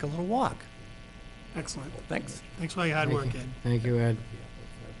 Take a little walk. Excellent. Thanks. Thanks for all your hard work, Ed. Thank you, Ed.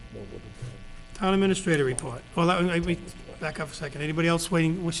 Town administrator report. Well, wait, back up a second. Anybody else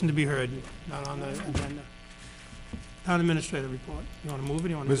wishing to be heard? Not on the agenda. Town administrator report. You want to move it, or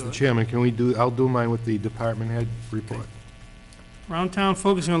you want to do Mr. it? Chairman, I'll do mine with the department head report. Around town,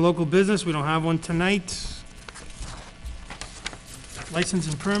 focusing on local business. We don't have one tonight. License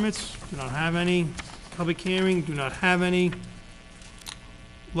and permits, do not have any. Public hearing, do not have any.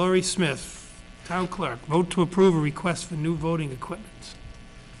 Laurie Smith, town clerk, vote to approve a request for new voting equipment.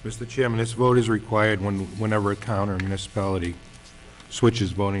 Mr. Chairman, this vote is required whenever a town or municipality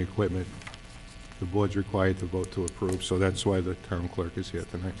switches voting equipment. The board's required to vote to approve, so that's why the town clerk is here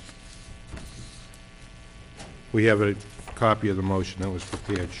tonight. We have a copy of the motion that was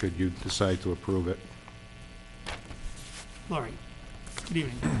prepared, should you decide to approve it. Laurie, good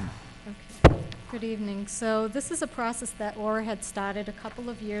evening. Okay. Good evening. So this is a process that Aura had started a couple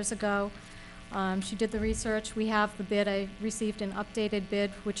of years ago. She did the research. We have the bid. I received an updated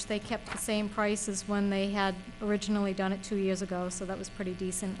bid, which they kept the same price as when they had originally done it 2 years ago, so that was pretty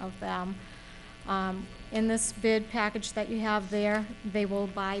decent of them. In this bid package that you have there, they will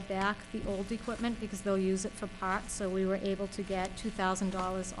buy back the old equipment because they'll use it for parts, so we were able to get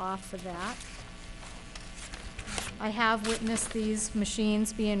 $2,000 off for that. I have witnessed these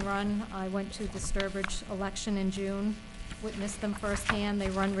machines being run. I went to the Sturbridge election in June, witnessed them firsthand. They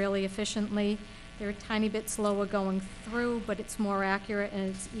run really efficiently. They're a tiny bit slower going through, but it's more accurate and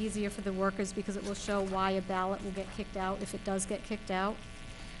it's easier for the workers because it will show why a ballot will get kicked out if it does get kicked out.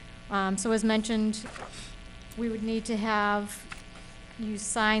 So as mentioned, we would need to have you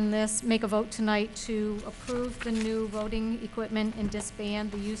sign this, make a vote tonight to approve the new voting equipment and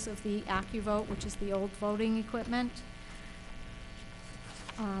disband the use of the AccuVote, which is the old voting equipment.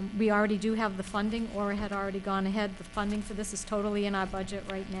 We already do have the funding, or had already gone ahead. The funding for this is totally in our budget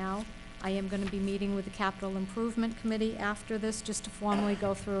right now. I am going to be meeting with the Capital Improvement Committee after this, just to formally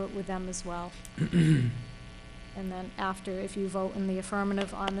go through it with them as well. And then after, if you vote in the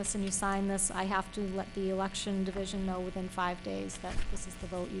affirmative on this and you sign this, I have to let the election division know within 5 days that this is the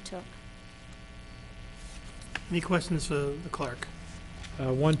vote you took. Any questions for the clerk?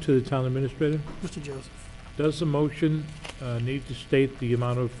 One to the town administrator. Mr. Joseph? Does the motion need to state the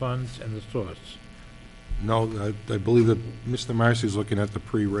amount of funds and the source? No, I believe that Mr. Marcy is looking at the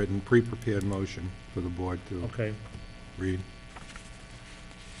pre-written, pre-prepared motion for the board to Okay. read.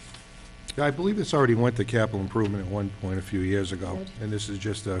 Yeah, I believe this already went to capital improvement at one point a few years ago, Did. and this is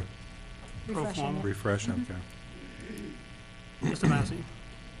just a Refreshing it. refresh, okay. Mr. Massey?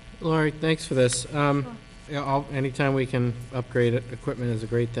 Laurie, thanks for this. Yeah, anytime we can upgrade equipment is a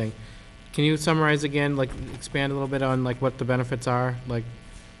great thing. Can you summarize again, like, expand a little bit on, like, what the benefits are? Like,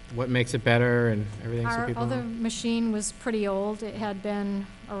 what makes it better and everything, so Our people other know? machine was pretty old. It had been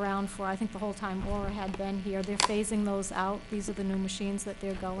around for, I think, the whole time Aura had been here. They're phasing those out. These are the new machines that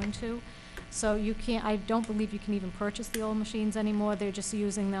they're going to. So you can't, I don't believe you can even purchase the old machines anymore. They're just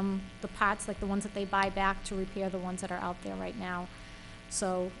using them, the parts, like the ones that they buy back, to repair the ones that are out there right now.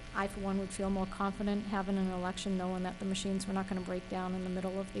 So I, for one, would feel more confident having an election, knowing that the machines were not going to break down in the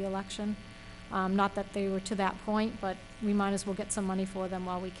middle of the election. Not that they were to that point, but we might as well get some money for them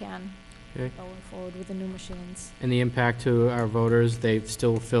while we can, Okay. going forward with the new machines. And the impact to our voters, they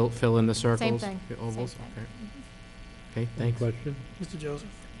still fill in the circles? Same thing. The ovals? Same thing. Okay. Okay, One thanks. question. Mr. Joseph?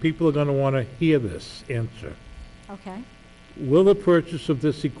 People are going to want to hear this answer. Okay. Will the purchase of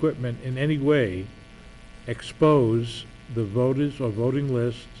this equipment in any way expose the voters or voting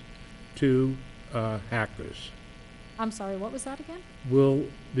lists to hackers? I'm sorry, what was that again? Will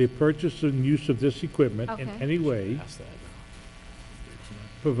the purchase and use of this equipment in Okay. any way Ask that.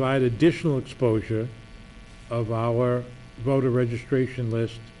 provide additional exposure of our voter registration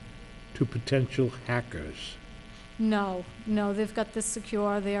list to potential hackers? No, they've got this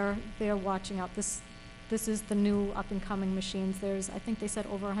secure. They're watching out. This is the new up-and-coming machines. There's, I think they said,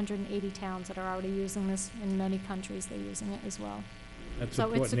 over 180 towns that are already using this. In many countries, they're using it as well. That's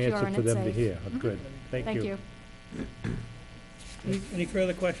So an it's important secure answer and for it's them to safe. hear. Mhm. Good. Thank you. Any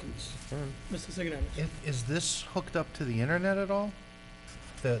further questions? Mr. Sigourneti? Is this hooked up to the internet at all?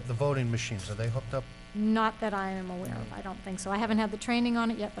 The voting machines, are they hooked up? Not that I am aware of. I don't think so. I haven't had the training on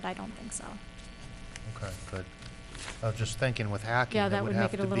it yet, but I don't think so. Okay, good. I was just thinking with hacking, Yeah, there that would would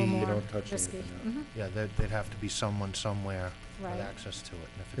have make it to a little be, more don't touch risky. anything, Mhm. yeah, there'd have to be someone somewhere with Right. access to it.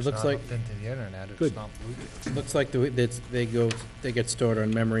 And if It it's looks not like- hooked into the internet, it's Good. not Bluetooth. It looks like they get stored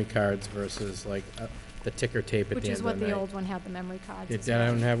on memory cards versus like the ticker tape at the Which end is of what the the night. old one had, the memory cards. Did as that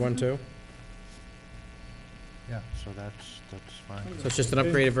well. one have one too? Yeah, so that's fine. So it's just an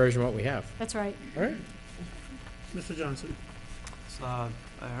upgraded version of what we have. That's right. All right. Mr. Johnson? So,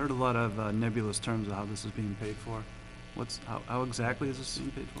 I heard a lot of nebulous terms of how this is being paid for. How exactly is this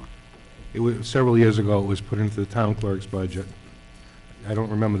being paid for? It was, several years ago, it was put into the town clerk's budget. I don't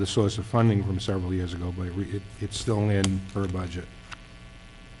remember the source of funding from several years ago, but it's still in her budget.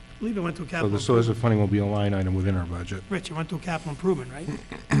 I believe it went to a So capital the source of improvement. funding will be a line item within our budget. Rich, it went to a capital improvement, right?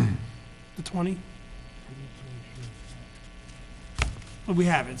 The 20? Well, we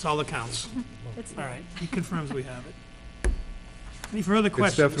have it. It's all accounts. It's All right. He confirms we have it. Any further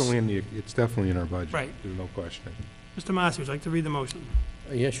questions? It's definitely in our budget. Right. There's no question. Mr. Massey, would you like to read the motion?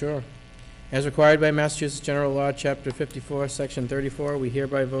 Yeah, sure. As required by Massachusetts General Law, Chapter 54, Section 34, we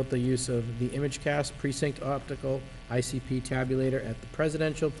hereby vote the use of the ImageCast Precinct Optical ICP tabulator at the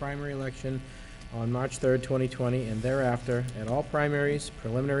presidential primary election on March 3rd, 2020, and thereafter at all primaries,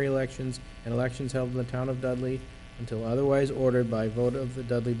 preliminary elections, and elections held in the town of Dudley until otherwise ordered by vote of the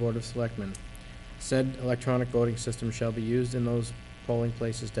Dudley Board of Selectmen. Said electronic voting system shall be used in those polling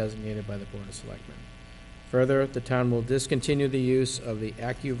places designated by the Board of Selectmen. Further, the town will discontinue the use of the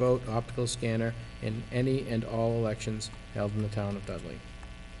AccuVote optical scanner in any and all elections held in the town of Dudley.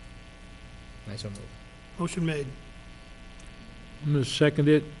 I so move. Motion made. I'm going to second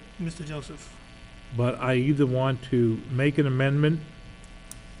it, Mr. Joseph. but I either want to make an amendment,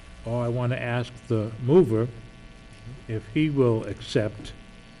 or I want to ask the mover if he will accept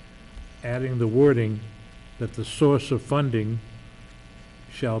adding the wording that the source of funding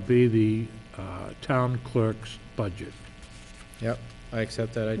shall be the town clerk's budget. Yep, I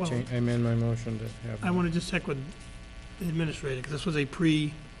accept that. Well- I amend my motion to have. I want to just check with the administrator, because this was a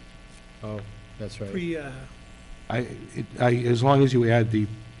Oh, that's right. As long as you add the,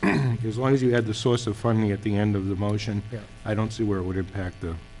 as long as you add the source of funding at the end of the motion, Yeah. I don't see where it would impact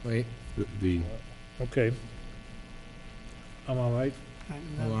Wait, the, Okay. I'm all right?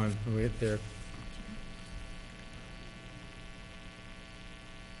 hold on, wait there.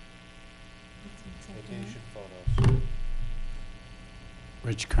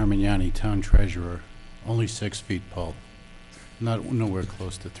 Rich Carmignani, Town Treasurer, only 6 feet tall, nowhere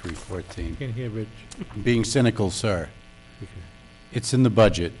close to 314. Can't hear Rich. Being cynical, sir, it's in the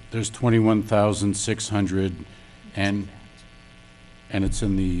budget. There's 21,600, and it's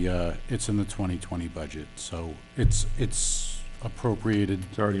in the 2020 budget. So it's appropriated.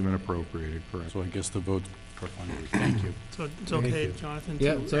 it's already been appropriated, correct? So I guess the vote's for funding. Thank you. So it's okay, Jonathan,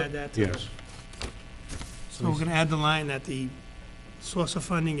 Yeah, to add that to Yes. So we're going to add the line that the source of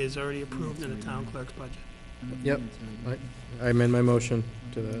funding is already approved in the town clerk's budget. Yep, I amend my motion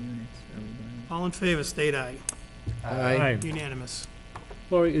to that. All in favor, state aye. Aye. Unanimous.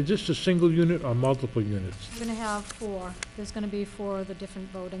 Lori, is this a single unit or multiple units? We're going to have 4. There's going to be 4 of the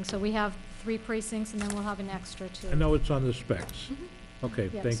different voting. So we have 3 precincts, and then we'll have an extra 2. I know it's on the specs. Okay,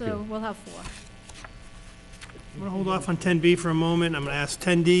 Yeah, thank so you. we'll have 4. I'm going to hold off on 10B for a moment. I'm going to ask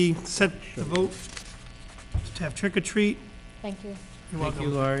 10D, set the vote to have trick or treat. Thank you. You're Thank you,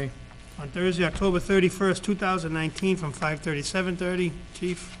 welcome. Laurie. On Thursday, October 31st, 2019, from 5:30 to 7:30.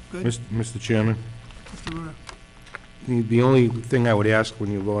 Chief, good? Mr. Chairman, Mr. Ruda? the only thing I would ask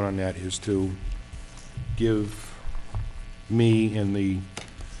when you vote on that is to give me and the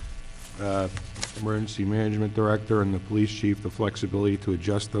emergency management director and the police chief the flexibility to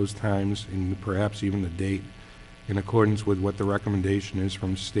adjust those times and perhaps even the date in accordance with what the recommendation is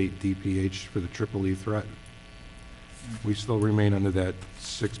from state DPH for the triple E threat. We still remain under that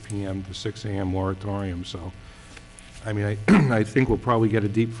 6 PM to 6 AM moratorium, so, I mean, I think we'll probably get a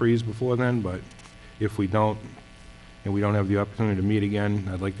deep freeze before then, but if we don't, and we don't have the opportunity to meet again,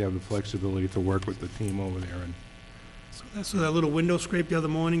 I'd like to have the flexibility to work with the team over there, and So that little window scrape the other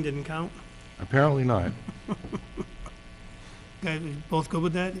morning didn't count? apparently not. Guys, you both good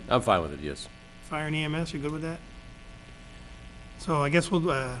with that? I'm fine with it, yes. Fire and EMS, you good with that? So I guess we'll,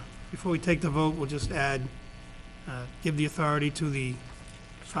 before we take the vote, we'll just add, give the authority to the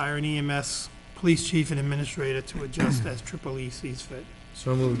fire and EMS, police chief and administrator to adjust as triple E sees fit.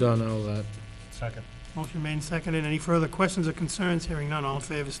 So moved on all that. Second. Motion made and seconded. Any further questions or concerns? Hearing none, all in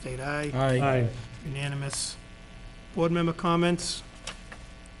favor, state aye. Aye. Unanimous. Board member comments?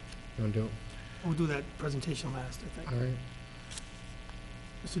 You want to do it? We'll do that presentation last, I think. All right.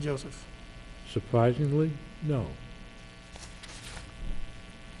 Mr. Joseph? Surprisingly, no. All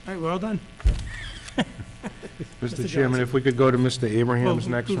right, we're all done. Mr. Chairman, if we could go to Mr. Abraham's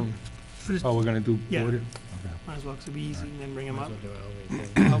Well, next do- one. Finish- Oh, we're gonna do Yeah. board it? Might as well, 'cause it'll be easy, and then bring him Might up. as well do it all the way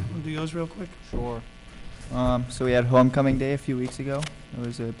through. We'll do yours real quick. Sure. So we had homecoming day a few weeks ago. It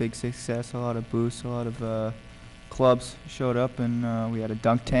was a big success. A lot of booths, a lot of clubs showed up, and we had a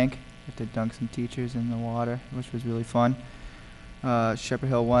dunk tank. We had to dunk some teachers in the water, which was really fun. Shepherd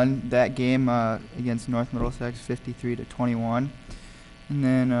Hill won that game against North Middlesex, 53-21. And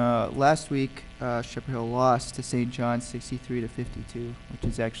then last week, Shepherd Hill lost to St. John's, 63-52, which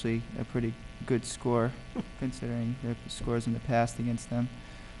is actually a pretty good score considering their scores in the past against them.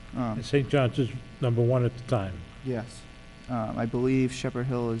 And St. John's is number 1 at the time. Yes. I believe Shepherd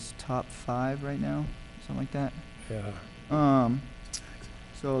Hill is top 5 right now, something like that. Yeah.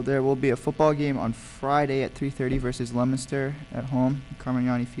 So there will be a football game on Friday at 3:30 versus Leominster at home,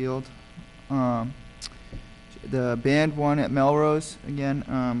 Carmignani Field. The band won at Melrose again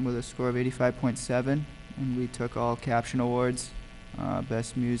with a score of 85.7, and we took all caption awards,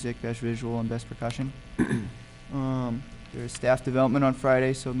 best music, best visual, and best percussion. There's staff development on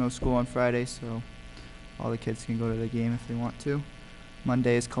Friday, so no school on Friday, so all the kids can go to the game if they want to.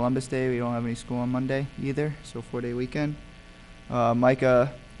 Monday is Columbus Day. We don't have any school on Monday either, so 4-day weekend.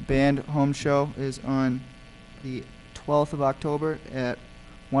 Micah Band Home Show is on the 12th of October at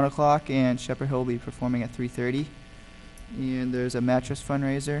 1 o'clock, and Shepherd Hill will be performing at 3:30. And there's a mattress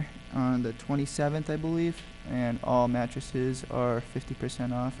fundraiser on the 27th, I believe, and all mattresses are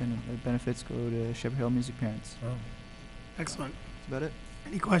 50% off, and the benefits go to Shepherd Hill Music Parents. Oh. Excellent. That's about it.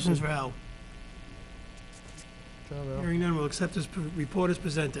 Any questions for Al? Hearing none, we'll accept this report as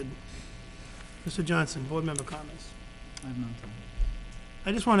presented. Mr. Johnson, board member comments. I have none.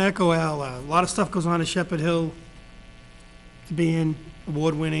 I just want to echo Al, a lot of stuff goes on at Shepherd Hill to be in,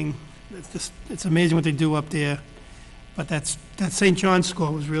 award-winning. It's amazing what they do up there. But that St. John's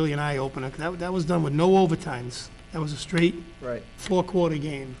score was really an eye-opener. That was done with no overtimes. That was a straight Right. four-quarter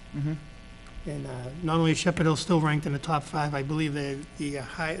game. Mm-hmm. And not only is Shepherd Hill still ranked in the top 5, I believe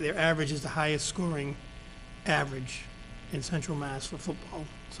their average is the highest scoring average in Central Mass for football.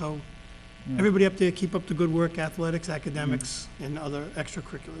 So Yeah. everybody up there, keep up the good work, athletics, academics, and other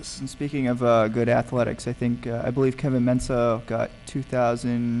extracurriculars. And speaking of good athletics, I believe Kevin Mensah got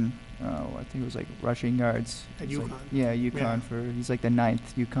 2,000, I think it was like rushing yards. At It's like- UConn. yeah, UConn Yeah. he's like the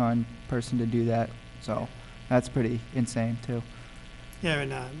 9th UConn person to do that. So that's pretty insane too. Yeah,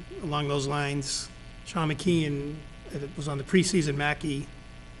 and along those lines, Sean McKeon was on the preseason Mackey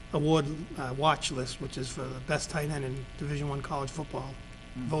Award watch list, which is for the best tight end in Division I college football.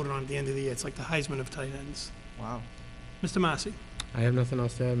 Voted on at the end of the year. It's like the Heisman of tight ends. Wow. Mr. Massey, I have nothing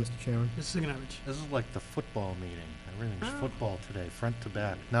else to add, Mr. Chairman. Mr. Siganovich, This is like the football meeting. Everything's Oh. football today, front to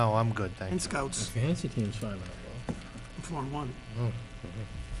back. No, I'm good, thank you. and The Scouts, fancy team's 5-0. 4-1. Oh.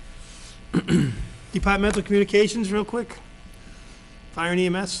 Departmental communications, real quick. Fire and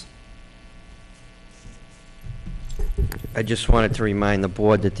EMS. I just wanted to remind the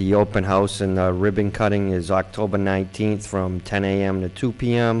board that the open house and the ribbon cutting is October 19th from 10 a.m. to 2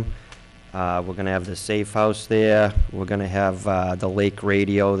 p.m. We're going to have the safe house there. We're going to have the lake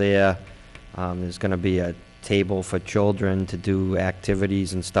radio there. There's going to be a table for children to do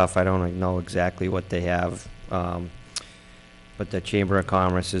activities and stuff. I don't know exactly what they have. But the Chamber of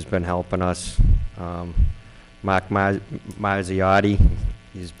Commerce has been helping us. Mark Marziotti,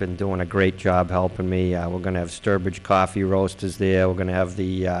 he's been doing a great job helping me. We're going to have Sturbridge Coffee Roasters there. We're going to have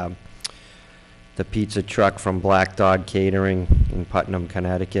the pizza truck from Black Dog Catering in Putnam,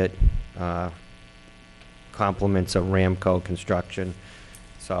 Connecticut. Compliments of Ramco Construction.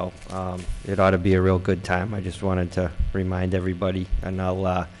 So it ought to be a real good time. I just wanted to remind everybody, and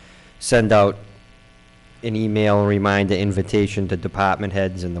I'll send out an email reminder invitation to department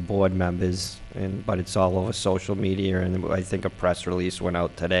heads and the board members, but it's all over social media, and I think a press release went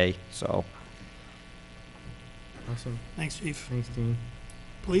out today, so. Awesome. Thanks, Chief. Thanks, Dean.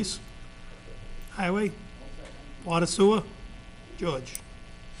 Police, highway, water sewer, George.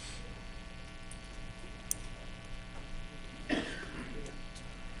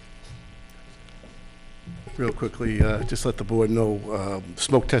 Real quickly, just let the board know,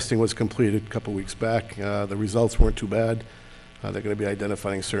 smoke testing was completed a couple weeks back. The results weren't too bad. They're going to be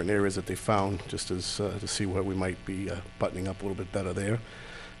identifying certain areas that they found, just as to see where we might be buttoning up a little bit better there.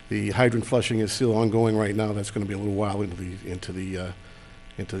 The hydrant flushing is still ongoing right now. That's going to be a little while into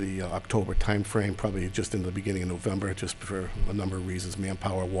the October timeframe, probably just in the beginning of November, just for a number of reasons: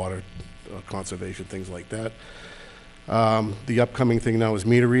 manpower, water, conservation, things like that. The upcoming thing now is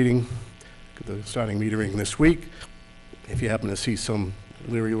meter reading. They're starting metering this week. If you happen to see some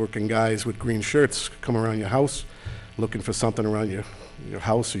leery-looking guys with green shirts come around your house, looking for something around your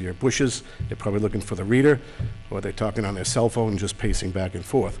house or your bushes, they're probably looking for the reader, or they're talking on their cell phone, just pacing back and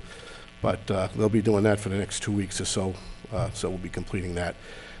forth. But they'll be doing that for the next 2 weeks or so, so we'll be completing that.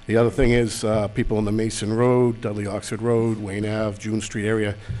 The other thing is people on the Mason Road, Dudley Oxford Road, Wayne Ave, June Street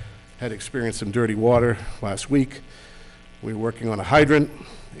area had experienced some dirty water last week. We were working on a hydrant,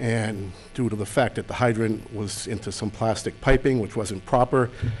 and due to the fact that the hydrant was into some plastic piping, which wasn't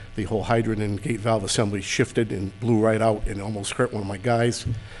proper, the whole hydrant and gate valve assembly shifted and blew right out and almost hurt one of my guys.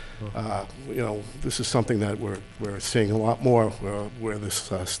 You know, this is something that we're seeing a lot more, where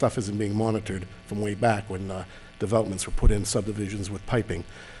this stuff isn't being monitored from way back when developments were put in subdivisions with piping.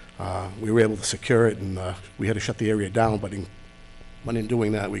 We were able to secure it, and we had to shut the area down, but in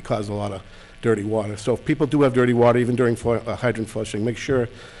doing that, we caused a lot of dirty water. So if people do have dirty water, even during hydrant flushing, make sure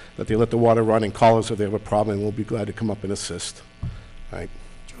that they let the water run and call us if they have a problem, and we'll be glad to come up and assist. All right.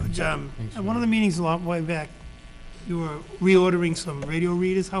 George, at one of the meetings a long way back, you were reordering some radio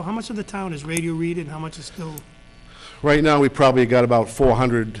readers. How much of the town is radio readed, and how much is still? Right now, we probably got about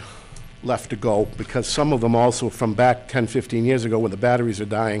 400 left to go, because some of them also from back 10, 15 years ago when the batteries are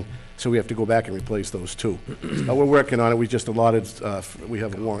dying, so we have to go back and replace those too. We're working on it. We just allotted, we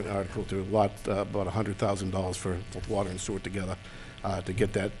have a warrant article to allot about $100,000 for water and sewer together to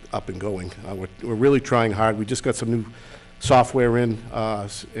get that up and going. We're really trying hard. We just got some new software in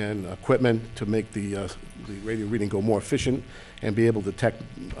and equipment to make the radio reading go more efficient and be able to detect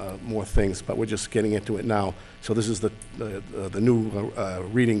more things, but we're just getting into it now. So this is the new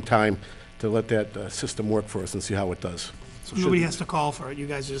reading time to let that system work for us and see how it does. So Nobody has to call for it. You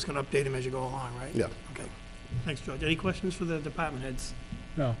guys are just going to update them as you go along, right? Yeah. Okay. Thanks, George. Any questions for the department heads?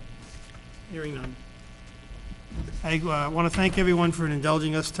 No. Hearing none. I want to thank everyone for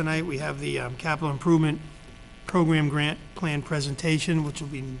indulging us tonight. We have the capital improvement program grant plan presentation, which will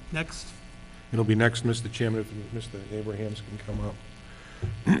be next. It'll be next, Mr. Chairman, if Mr. Abrahams can come up.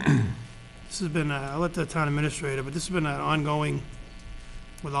 This has been, I'll let the town administrator, but this has been an ongoing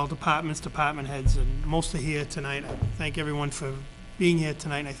with all departments, department heads, and most are here tonight. I thank everyone for being here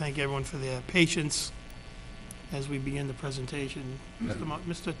tonight, and I thank everyone for their patience as we begin the presentation.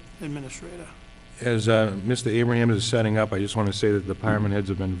 Mr. Administrator. As Mr. Abrahams is setting up, I just want to say that the department heads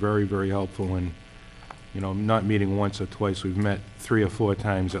have been very, very helpful in, not meeting once or twice. We've met 3 or 4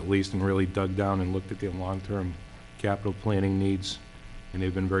 times at least and really dug down and looked at their long-term capital planning needs, and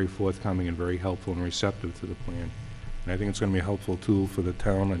they've been very forthcoming and very helpful and receptive to the plan. And I think it's going to be a helpful tool for the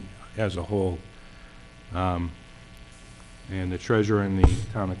town as a whole. And the treasurer and the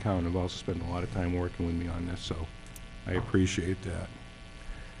town accountant have also spent a lot of time working with me on this, so I appreciate that.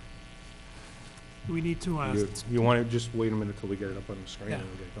 Do we need to, You want to just wait a minute till we get it up on the screen? Yeah. And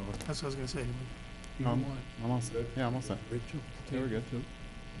we'll get going? that's what I was going to say. I'm all set. Yeah, I'm all set. Yeah, we're good. Do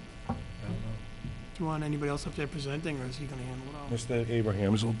you want anybody else up there presenting, or is he going to handle it all? Mr.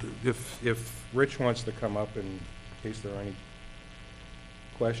 Abrahams, if Rich wants to come up in case there are any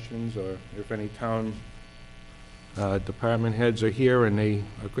questions, or if any town department heads are here and they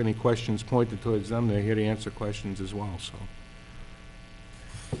have any questions pointed towards them, they're here to answer questions as well, so.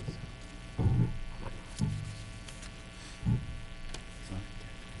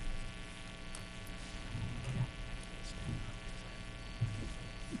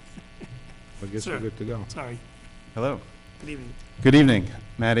 I guess we're Sir. good to go. Sorry. Hello. Good evening. Good evening.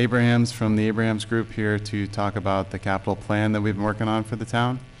 Matt Abrahams from the Abrahams Group here to talk about the capital plan that we've been working on for the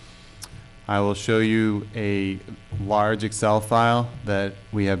town. I will show you a large Excel file that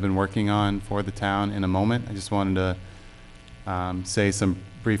we have been working on for the town in a moment. I just wanted to say some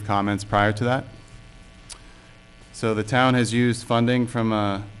brief comments prior to that. So the town has used funding from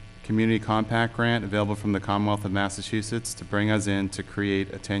a community compact grant available from the Commonwealth of Massachusetts to bring us in to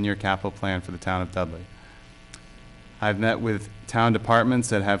create a 10-year capital plan for the town of Dudley. I've met with town departments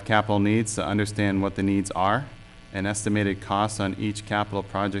that have capital needs to understand what the needs are and estimated costs on each capital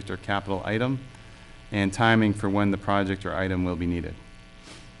project or capital item and timing for when the project or item will be needed.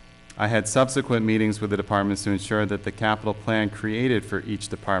 I had subsequent meetings with the departments to ensure that the capital plan created for each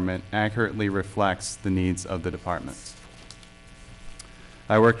department accurately reflects the needs of the departments.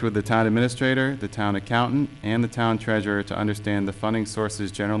 I worked with the town administrator, the town accountant, and the town treasurer to understand the funding sources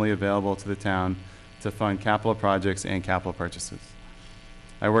generally available to the town to fund capital projects and capital purchases.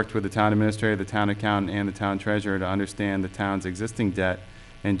 I worked with the town administrator, the town accountant, and the town treasurer to understand the town's existing debt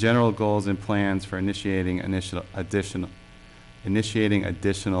and general goals and plans for initiating additional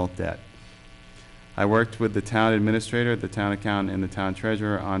debt. I worked with the town administrator, the town accountant, and the town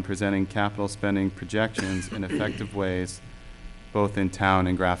treasurer on presenting capital spending projections in effective ways, both in town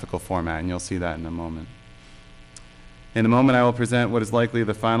and graphical format, and you'll see that in a moment. In a moment, I will present what is likely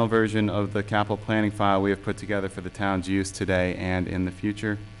the final version of the capital planning file we have put together for the town's use today and in the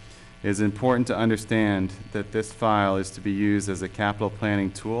future. It is important to understand that this file is to be used as a capital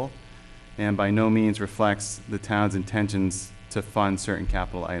planning tool and by no means reflects the town's intentions to fund certain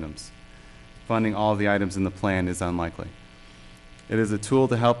capital items. Funding all of the items in the plan is unlikely. It is a tool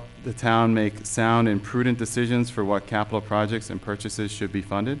to help the town make sound and prudent decisions for what capital projects and purchases should be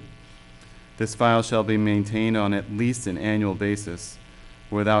funded. This file shall be maintained on at least an annual basis.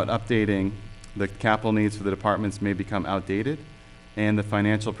 Without updating, the capital needs for the departments may become outdated, and the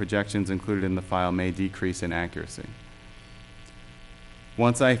financial projections included in the file may decrease in accuracy.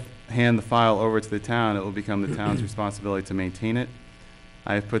 Once I hand the file over to the town, it will become the town's responsibility to maintain it.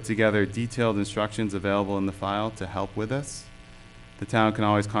 I have put together detailed instructions available in the file to help with this. The town can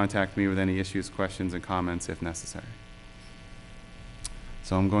always contact me with any issues, questions, and comments if necessary.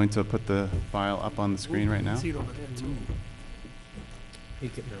 So I'm going to put the file up on the screen right now. See it over there, too. He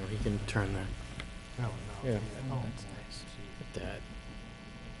can turn that. No, Yeah. Oh, that's nice. That.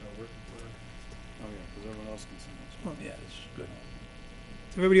 Oh, yeah, because everyone else can see this. Oh, yeah, it's good.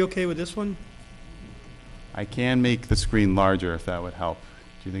 Is everybody okay with this one? I can make the screen larger if that would help.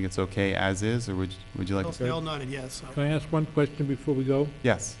 Do you think it's okay as is, or would you like? They all nodded yes, so. Can I ask one question before we go?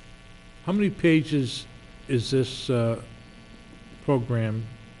 Yes. How many pages is this program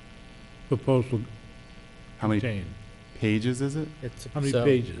proposal How many contain? pages is it? It's How many Excel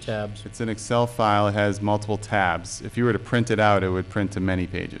pages? tabs. It's an Excel file. It has multiple tabs. If you were to print it out, it would print to many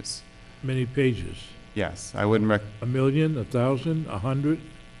pages. Many pages? Yes, I wouldn't 1,000,000, 1,000, 100?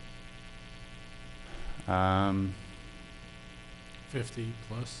 50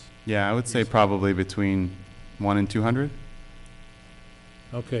 plus. Yeah, I would say probably between 1 and 200.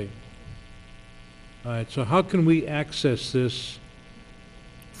 Okay. All right, so how can we access this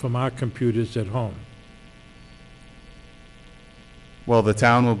from our computers at home? Well, the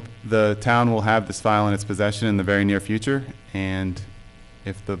town will have this file in its possession in the very near future, and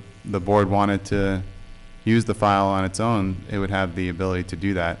if the board wanted to use the file on its own, it would have the ability to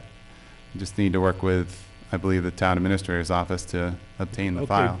do that. You just need to work with, I believe, the town administrator's office to obtain the Okay,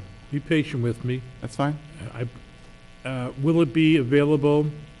 file. be patient with me. That's fine. Will it be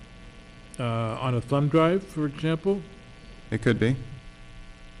available on a thumb drive, for example? It could be.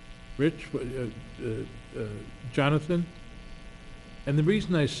 Rich, Jonathan? And the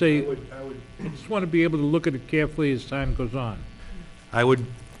reason I say, I just want to be able to look at it carefully as time goes on. I would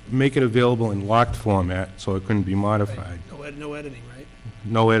make it available in locked format, so it couldn't be modified. No editing, right?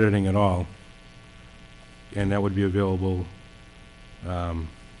 No editing at all. And that would be available, we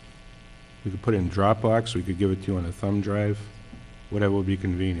could put it in Dropbox, we could give it to you on a thumb drive, whatever would be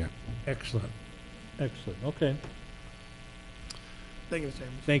convenient. Excellent. Excellent, okay. Thank you, Mr.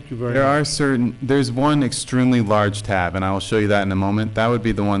 Chairman. Thank you very There much. are there's one extremely large tab, and I will show you that in a moment. That would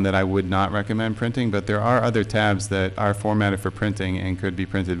be the one that I would not recommend printing, but there are other tabs that are formatted for printing and could be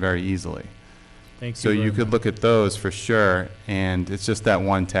printed very easily. Thank you So very you could much. look at those for sure, and it's just that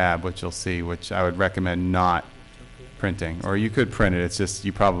one tab, which you'll see, which I would recommend not printing. Or you could print it, it's just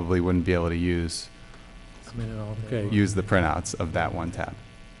you probably wouldn't be able to use Okay. the printouts of that one tab.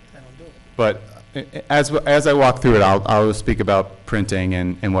 But as I walk through it, I'll speak about printing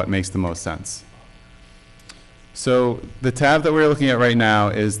and what makes the most sense. So the tab that we're looking at right now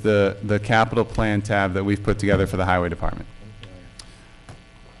is the capital plan tab that we've put together for the highway department.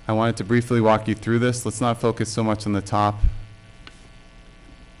 I wanted to briefly walk you through this. Let's not focus so much on the top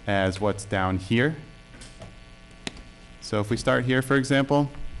as what's down here. So if we start here, for example,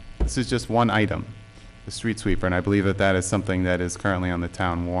 this is just one item, the street sweeper, and I believe that that is something that is currently on the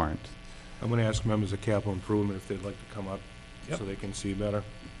town warrant. I'm going to ask members of capital improvement if they'd like to come up Yep. so they can see better.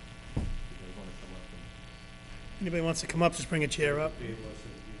 Anybody wants to come up, just bring a chair up.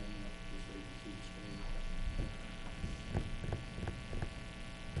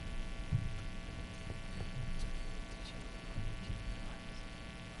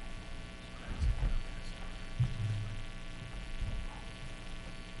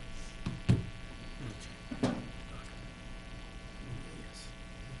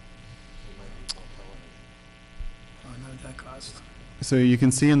 Oh, not at that cost. So you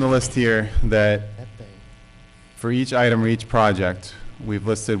can see in the list here that for each item or each project, we've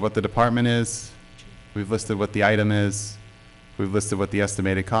listed what the department is, we've listed what the item is, we've listed what the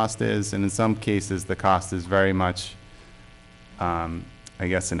estimated cost is, and in some cases, the cost is very much, I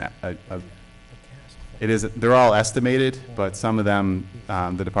guess, they're all estimated, but some of them,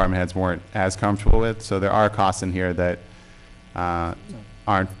 the department heads weren't as comfortable with, so there are costs in here that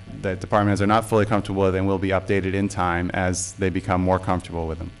that department heads are not fully comfortable with and will be updated in time as they become more comfortable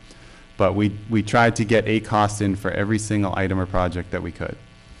with them. But we tried to get a cost in for every single item or project that we could.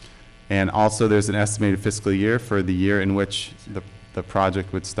 And also, there's an estimated fiscal year for the year in which the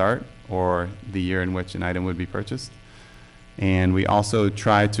project would start or the year in which an item would be purchased. And we also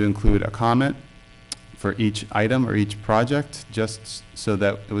tried to include a comment for each item or each project, just so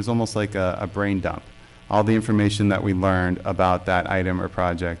that it was almost like a brain dump. All the information that we learned about that item or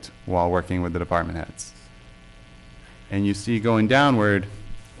project while working with the department heads. And you see going downward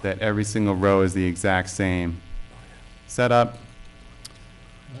that every single row is the exact same setup,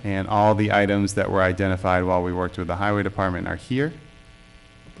 and all the items that were identified while we worked with the highway department are here.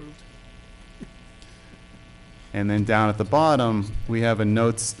 And then down at the bottom, we have a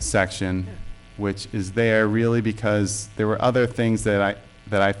notes section, which is there really because there were other things that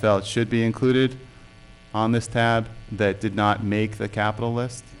I felt should be included on this tab that did not make the capital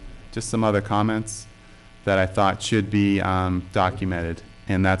list. Just some other comments that I thought should be documented,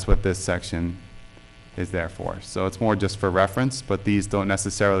 and that's what this section is there for. So it's more just for reference, but these don't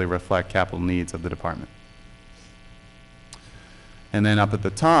necessarily reflect capital needs of the department. And then up at the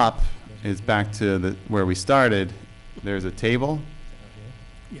top is back to where we started. There's a table,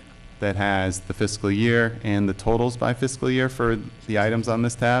 that has the fiscal year and the totals by fiscal year for the items on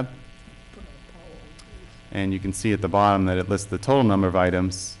this tab. And you can see at the bottom that it lists the total number of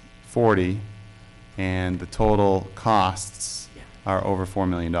items, 40, and the total costs are over $4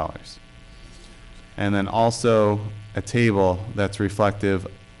 million. And then also a table that's reflective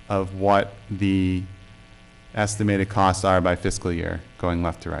of what the estimated costs are by fiscal year, going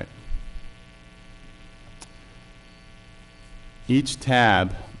left to right. Each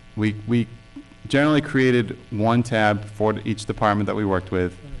tab, we generally created one tab for each department that we worked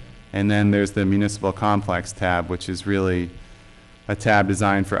with, and then there's the municipal complex tab, which is really a tab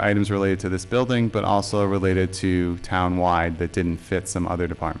designed for items related to this building, but also related to town-wide that didn't fit some other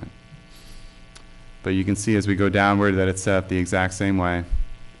department. But you can see as we go downward that it's set up the exact same way,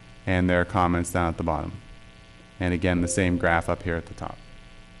 and there are comments down at the bottom. And again, the same graph up here at the top.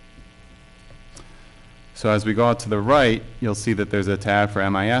 So as we go out to the right, you'll see that there's a tab for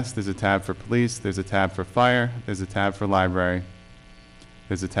MIS, there's a tab for police, there's a tab for fire, there's a tab for library,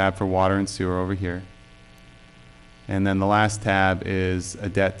 there's a tab for water and sewer over here. And then the last tab is a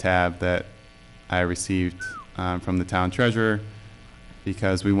debt tab that I received from the town treasurer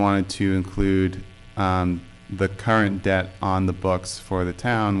because we wanted to include the current debt on the books for the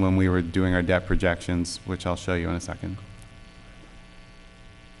town when we were doing our debt projections, which I'll show you in a second.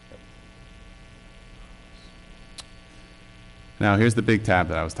 Now here's the big tab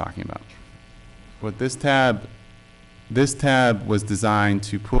that I was talking about. What this tab was designed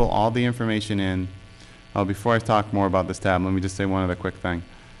to pull all the information in. Oh, before I talk more about this tab, let me just say one other quick thing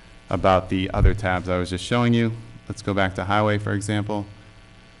about the other tabs I was just showing you. Let's go back to highway, for example.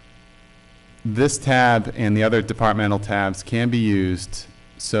 This tab and the other departmental tabs can be used.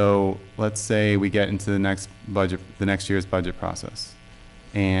 So let's say we get into the next year's budget process,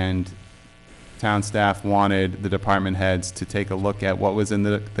 and town staff wanted the department heads to take a look at what was in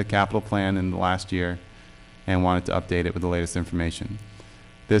the capital plan in the last year and wanted to update it with the latest information.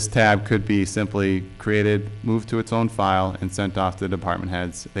 This tab could be simply created, moved to its own file, and sent off to the department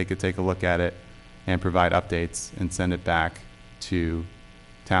heads. They could take a look at it and provide updates and send it back to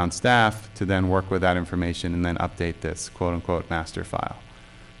town staff to then work with that information and then update this quote-unquote master file.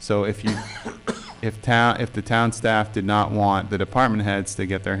 So if the town staff did not want the department heads to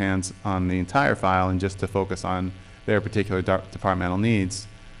get their hands on the entire file and just to focus on their particular departmental needs,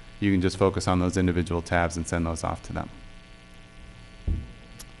 you can just focus on those individual tabs and send those off to them.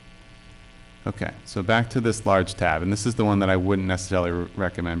 Okay, so back to this large tab, and this is the one that I wouldn't necessarily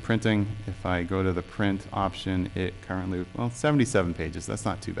recommend printing. If I go to the print option, it currently, well, 77 pages. That's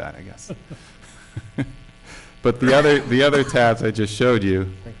not too bad, I guess. But the other tabs I just showed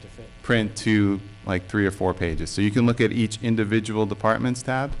you print to like 3 or 4 pages. So you can look at each individual department's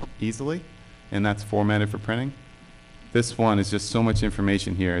tab easily, and that's formatted for printing. This one is just so much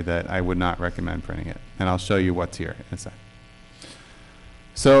information here that I would not recommend printing it. And I'll show you what's here in a sec.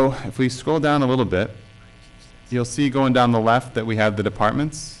 So if we scroll down a little bit, you'll see going down the left that we have the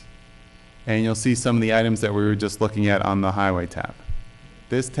departments, and you'll see some of the items that we were just looking at on the highway tab.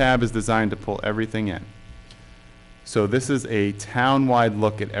 This tab is designed to pull everything in. So this is a town-wide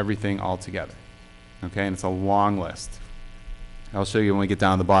look at everything all together. Okay, and it's a long list. I'll show you when we get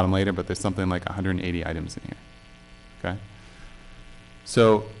down to the bottom later, but there's something like 180 items in here. Okay?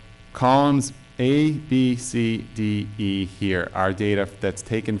 So columns A, B, C, D, E here are data that's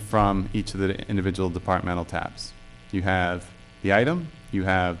taken from each of the individual departmental tabs. You have the item, you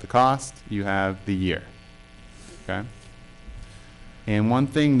have the cost, you have the year. Okay? And one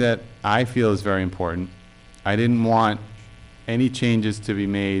thing that I feel is very important, I didn't want any changes to be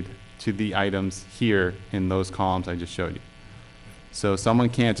made to the items here in those columns I just showed you. So someone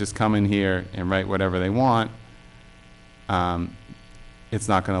can't just come in here and write whatever they want. It's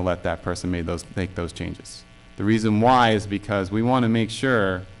not going to let that person make those changes. The reason why is because we want to make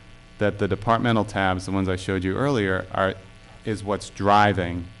sure that the departmental tabs, the ones I showed you earlier, is what's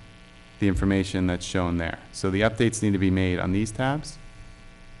driving the information that's shown there. So the updates need to be made on these tabs.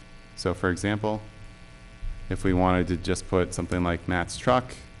 So for example, if we wanted to just put something like Matt's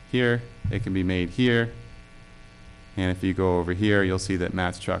truck here, it can be made here. And if you go over here, you'll see that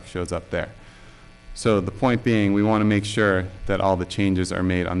Matt's truck shows up there. So the point being, we want to make sure that all the changes are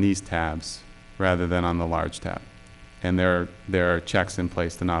made on these tabs rather than on the large tab. And there are checks in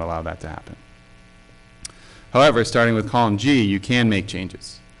place to not allow that to happen. However, starting with column G, you can make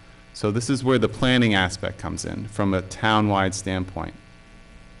changes. So this is where the planning aspect comes in from a town-wide standpoint.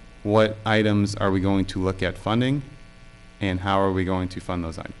 What items are we going to look at funding, and how are we going to fund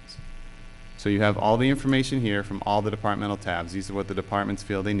those items? So you have all the information here from all the departmental tabs. These are what the departments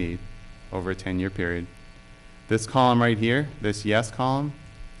feel they need over a 10-year period. This column right here, this yes column,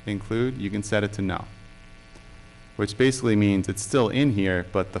 include, you can set it to no. Which basically means it's still in here,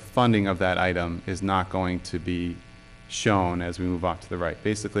 but the funding of that item is not going to be shown as we move off to the right.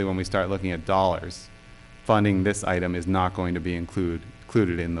 Basically, when we start looking at dollars, funding this item is not going to be included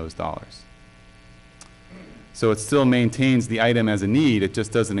in those dollars. So it still maintains the item as a need, it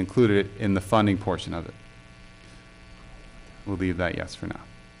just doesn't include it in the funding portion of it. We'll leave that yes for now.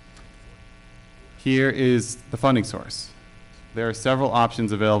 Here is the funding source. There are several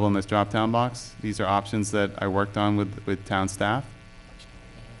options available in this drop-down box. These are options that I worked on with town staff.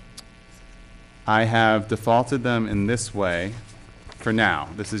 I have defaulted them in this way for now.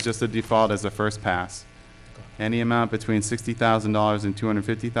 This is just a default as a first pass. Any amount between $60,000 and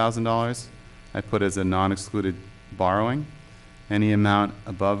 $250,000, I put as a non-excluded borrowing. Any amount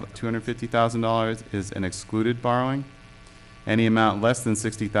above $250,000 is an excluded borrowing. Any amount less than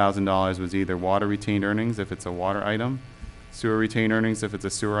 $60,000 was either water retained earnings if it's a water item, sewer retained earnings if it's a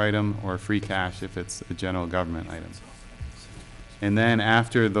sewer item, or free cash if it's a general government item. And then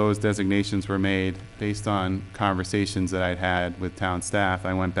after those designations were made, based on conversations that I'd had with town staff,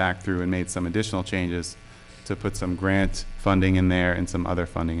 I went back through and made some additional changes to put some grant funding in there and some other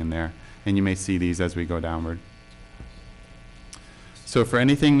funding in there. And you may see these as we go downward. So for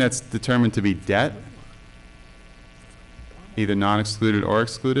anything that's determined to be debt, either non-excluded or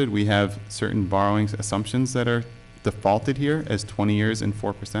excluded, we have certain borrowing assumptions that are defaulted here as 20 years and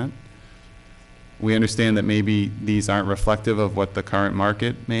 4%. We understand that maybe these aren't reflective of what the current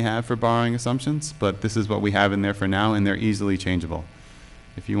market may have for borrowing assumptions, but this is what we have in there for now, and they're easily changeable.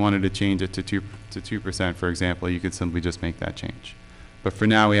 If you wanted to change it to 2%, for example, you could simply just make that change. But for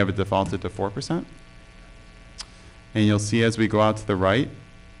now, we have it defaulted to 4%. And you'll see as we go out to the right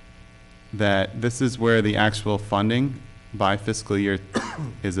that this is where the actual funding by fiscal year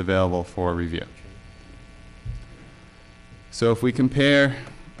is available for review. So if we compare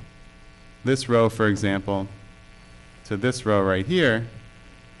this row, for example, to this row right here,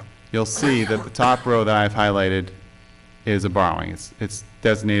 you'll see that the top row that I've highlighted is a borrowing. It's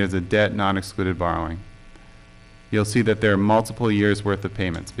designated as a debt non-excluded borrowing. You'll see that there are multiple years worth of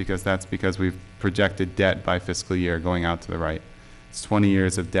payments because we've projected debt by fiscal year going out to the right. It's 20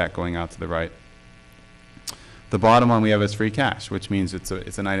 years of debt going out to the right. The bottom one we have is free cash, which means it's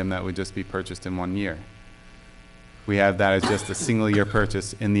an item that would just be purchased in 1 year. We have that as just a single year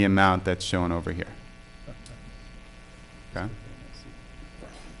purchase in the amount that's shown over here. Okay?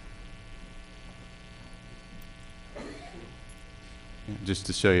 Just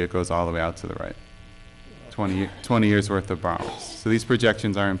to show you, it goes all the way out to the right. 20 years worth of borrowings. So these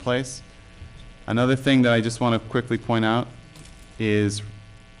projections are in place. Another thing that I just want to quickly point out is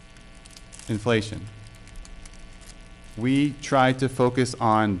inflation. We try to focus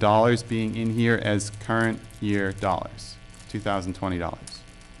on dollars being in here as current year dollars, 2020 dollars.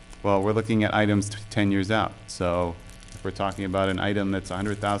 Well, we're looking at items 10 years out. So if we're talking about an item that's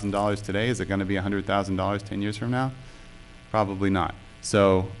 $100,000 today, is it going to be $100,000 10 years from now? Probably not.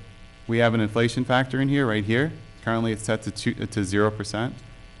 So we have an inflation factor in here, right here. Currently it's set to 0%,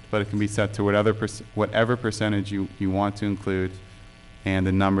 but it can be set to whatever percentage you want to include, and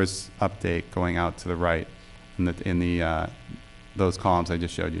the numbers update going out to the right in those columns I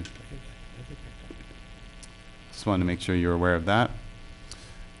just showed you. Just wanted to make sure you're aware of that.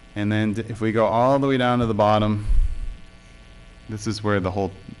 And then if we go all the way down to the bottom, this is where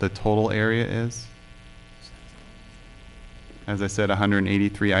the total area is. As I said,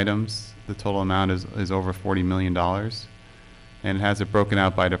 183 items. The total amount is over $40 million. And it has it broken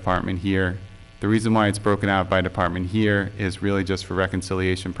out by department here. The reason why it's broken out by department here is really just for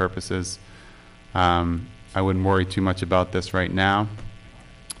reconciliation purposes. I wouldn't worry too much about this right now.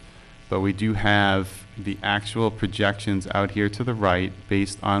 But we do have the actual projections out here to the right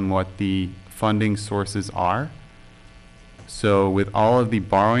based on what the funding sources are. So with all of the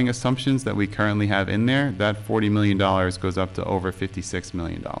borrowing assumptions that we currently have in there, that $40 million goes up to over $56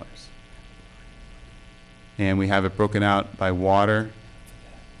 million. And we have it broken out by water,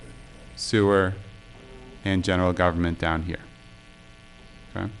 sewer, and general government down here.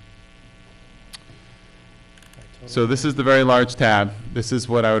 Okay? So this is the very large tab. This is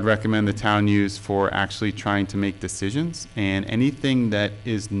what I would recommend the town use for actually trying to make decisions. And anything that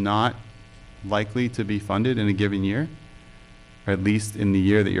is not likely to be funded in a given year, or at least in the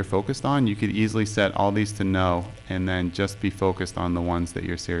year that you're focused on, you could easily set all these to no and then just be focused on the ones that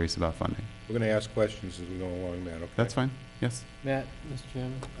you're serious about funding. We're going to ask questions as we go along, Matt, okay? That's fine, yes. Matt, Mr.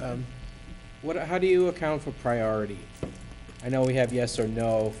 Chairman, how do you account for priority? I know we have yes or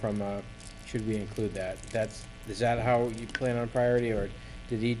no from, should we include that? Is that how you plan on priority, or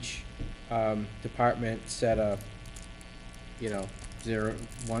did each department set a, 0,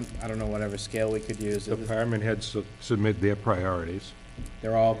 1, I don't know, whatever scale we could use. Department heads submit their priorities.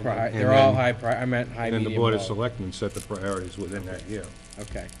 They're all, And they're all then- I meant high, And then the medium, Board of low. Selectmen set the priorities within that year.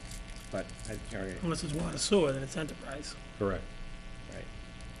 Okay, but, okay, Unless it's water sewer, then it's enterprise. Correct. right.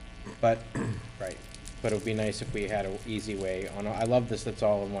 But, right, but it would be nice if we had an easy way on, I love this, that's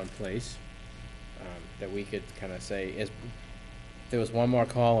all in one place, that we could kind of say, there was one more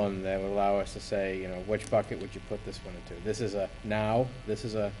column that would allow us to say, you know, which bucket would you put this one into? This is a now, this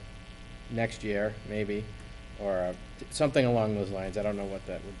is a next year, maybe, or something along those lines. I don't know what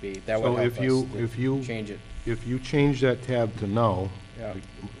that would be. That would So help if us you, to if you, change it. if you change that tab to no, Yeah. like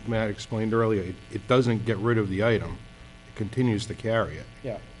Matt explained earlier, it doesn't get rid of the item. It continues to carry it.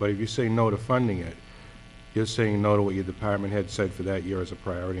 Yeah. But if you say no to funding it, you're saying no to what your department head said for that year as a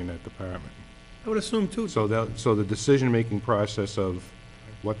priority in that department. I would assume too. So the decision-making process of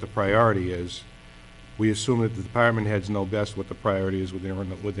what the priority is, we assume that the department heads know best what the priority is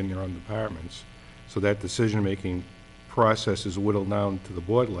within their own departments. So that decision-making process is whittled down to the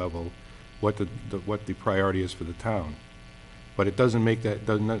board level, what the priority is for the town. But it doesn't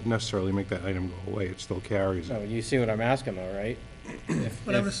necessarily make that item go away, it still carries So it. you see what I'm asking though, right?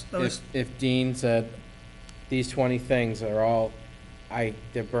 But I was- If Dean said, these 20 things are all,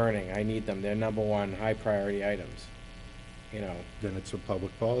 they're burning, I need them, they're number one, high priority items, you know. Then it's a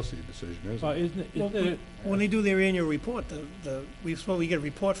public policy decision, isn't Well, it? isn't it, When they do their annual report, we get a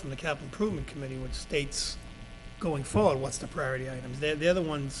report from the capital improvement committee which states going forward, what's the priority items. They're the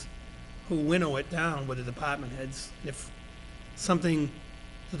ones who winnow it down with the department heads. If something,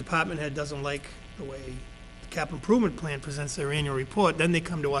 the department head doesn't like the way the capital improvement plan presents their annual report, then they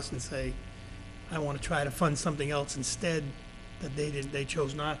come to us and say, I want to try to fund something else instead that they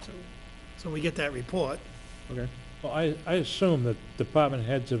chose not to. So we get that report. Okay. well, I assume that department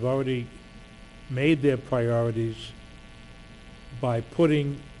heads have already made their priorities by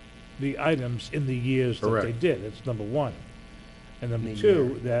putting the items in the years that they Correct. did. That's number one. And number In the two,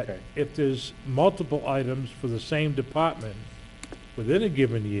 year, that okay. if there's multiple items for the same department within a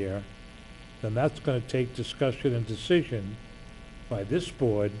given year, then that's gonna take discussion and decision by this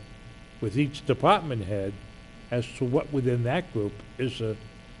board with each department head as to what within that group is a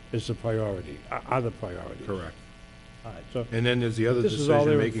priority, are the priorities. Correct. All right, so, And then there's the other This is all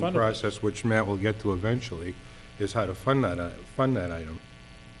there in decision-making front of us. process, which Matt will get to eventually, is how to fund that item.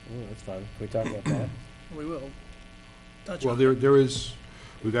 Ooh, that's fun. Can we talk about that? We will touch Well, on it. there is,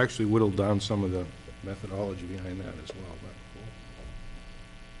 we've actually whittled down some of the methodology behind that as well, but.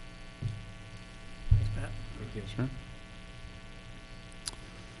 Thanks, Matt. Thank you. Sure.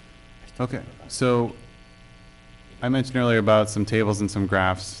 Okay, so I mentioned earlier about some tables and some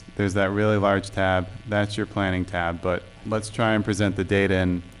graphs. There's that really large tab, that's your planning tab, but let's try and present the data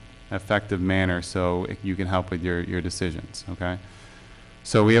in an effective manner so you can help with your decisions, okay?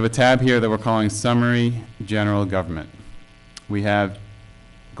 So we have a tab here that we're calling Summary General Government. We have,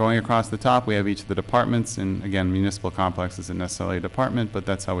 going across the top, we have each of the departments, and again, municipal complex isn't necessarily a department, but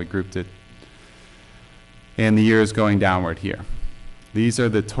that's how we grouped it. And the year is going downward here. These are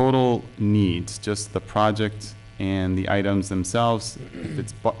the total needs, just the project and the items themselves.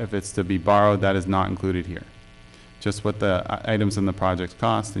 If it's to be borrowed, that is not included here. Just what the items and the projects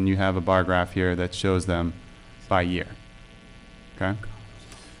cost, and you have a bar graph here that shows them by year. Okay?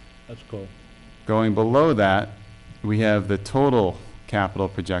 that's cool. Going below that, we have the total capital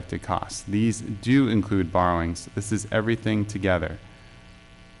projected costs. These do include borrowings. This is everything together.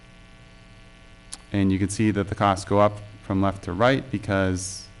 And you can see that the costs go up from left to right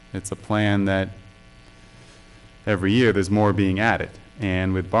because it's a plan that every year there's more being added.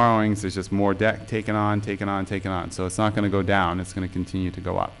 And with borrowings, there's just more debt taken on. So it's not going to go down, it's going to continue to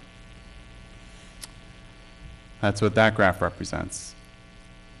go up. That's what that graph represents.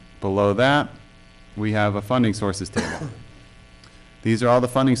 Below that, we have a funding sources table. These are all the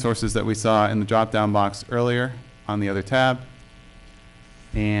funding sources that we saw in the drop-down box earlier on the other tab.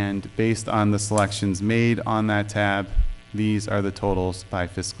 And based on the selections made on that tab, these are the totals by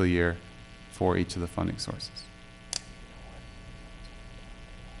fiscal year for each of the funding sources.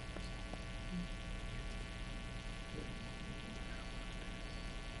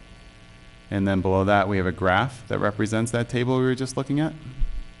 And then below that, we have a graph that represents that table we were just looking at.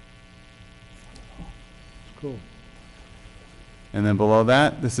 Cool. And then below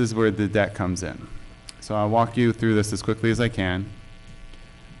that, this is where the debt comes in. So I'll walk you through this as quickly as I can.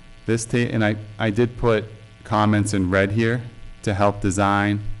 And I did put comments in red here to help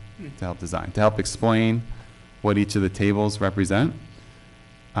explain what each of the tables represent.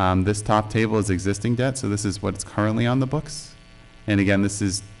 This top table is existing debt, so this is what's currently on the books. And again, this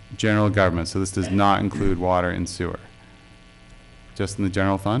is general government, so this does not include water and sewer. just in the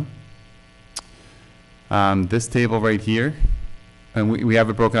general fund. This table right here, and we have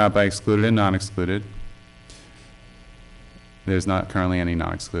it broken out by excluded and non-excluded. There's not currently any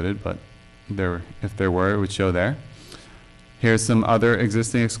non-excluded, but if there were, it would show there. Here's some other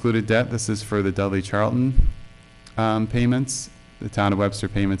existing excluded debt. This is for the Dudley Charlton payments, the Town of Webster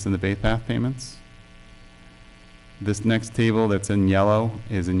payments, and the Bay Path payments. This next table that's in yellow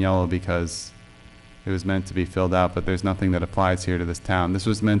is in yellow because it was meant to be filled out, but there's nothing that applies here to this town. This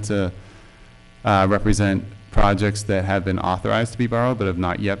was meant to represent projects that have been authorized to be borrowed but have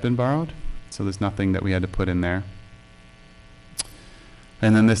not yet been borrowed. So there's nothing that we had to put in there.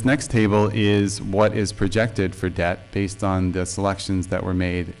 And then this next table is what is projected for debt based on the selections that were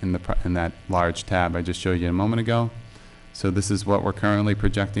made in that large tab I just showed you a moment ago. So this is what we're currently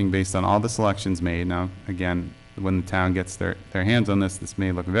projecting based on all the selections made. Now, again, when the town gets their hands on this, this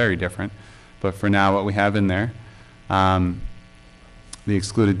may look very different. But for now, what we have in there, the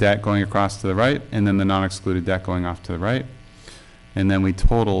excluded debt going across to the right, and then the non-excluded debt going off to the right. And then we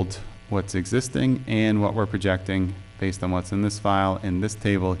totaled what's existing and what we're projecting based on what's in this file in this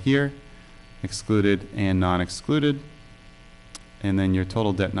table here, excluded and non-excluded. And then your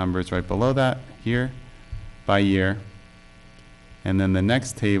total debt number is right below that here by year. And then the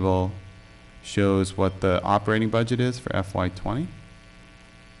next table shows what the operating budget is for FY20.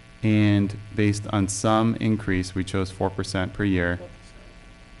 And based on some increase, we chose 4% per year,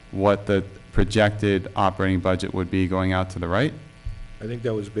 what the projected operating budget would be going out to the right. I think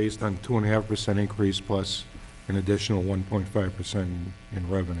that was based on 2.5% increase plus an additional 1.5% in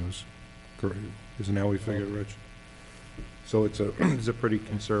revenues. Correct. Isn't that how we figured, Rich? So it's a pretty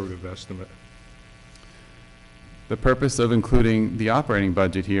conservative estimate. The purpose of including the operating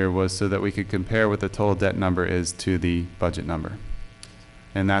budget here was so that we could compare what the total debt number is to the budget number.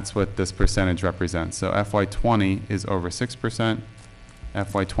 And that's what this percentage represents. So FY20 is over 6%.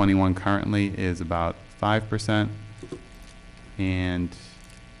 FY21 currently is about 5%. And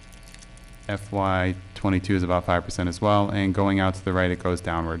FY22 is about 5% as well. And going out to the right, it goes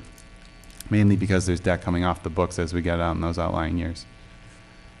downward, mainly because there's debt coming off the books as we get out in those outlying years.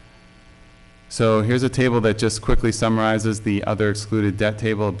 So here's a table that just quickly summarizes the other excluded debt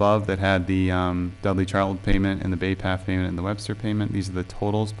table above that had the Dudley Charlton payment and the Bay Path payment and the Webster payment. These are the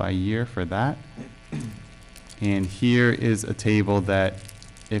totals by year for that. And here is a table that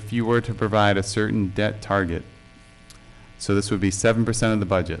if you were to provide a certain debt target, so this would be 7% of the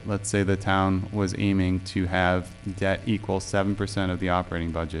budget. Let's say the town was aiming to have debt equal 7% of the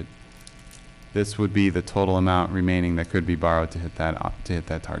operating budget. This would be the total amount remaining that could be borrowed to hit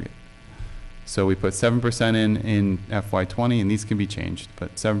that target. So we put 7% in FY20, and these can be changed,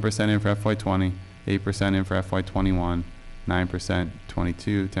 but 7% in for FY20, 8% in for FY21, 9%,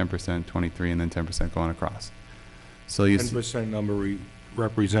 22, 10%, 23, and then 10% going across. So you 10% number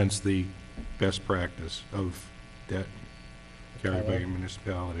represents the best practice of debt carried by your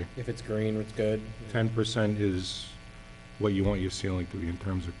municipality. If it's green, it's good. 10% is what you want your ceiling to be in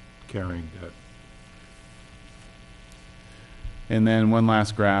terms of carrying debt. And then one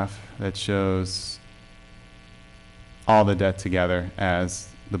last graph that shows all the debt together as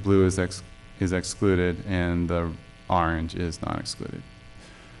the blue is excluded and the orange is not excluded.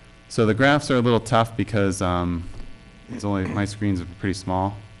 So the graphs are a little tough because my screens are pretty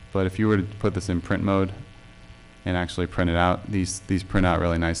small, but if you were to put this in print mode and actually print it out, these print out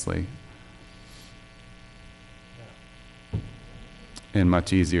really nicely. And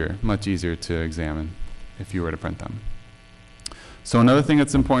much easier to examine if you were to print them. So another thing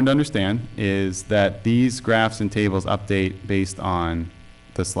that's important to understand is that these graphs and tables update based on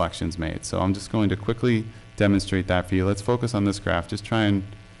the selections made. So I'm just going to quickly demonstrate that for you. Let's focus on this graph. Just try and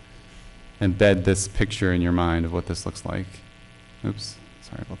embed this picture in your mind of what this looks like. Oops,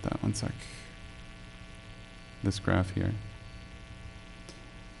 sorry about that, one sec. This graph here.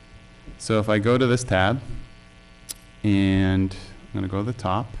 So if I go to this tab, and I'm going to go to the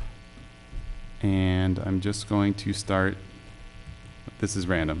top, and I'm just going to start. This is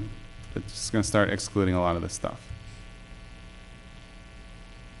random. It's just going to start excluding a lot of this stuff.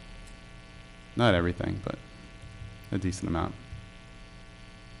 Not everything, but a decent amount.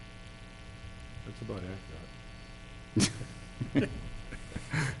 That's about accurate.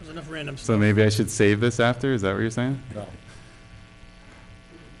 There's enough random stuff. So maybe I should save this after? Is that what you're saying? No.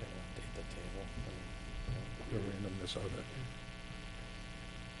 The randomness of it.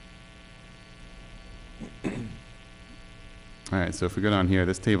 All right, so if we go down here,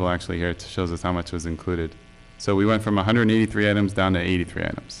 this table actually here shows us how much was included. So we went from 183 items down to 83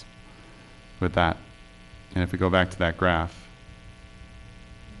 items with that. And if we go back to that graph,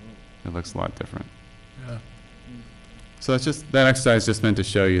 it looks a lot different. Yeah. So that's just, that exercise is just meant to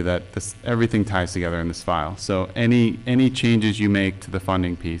show you that this, everything ties together in this file. So any changes you make to the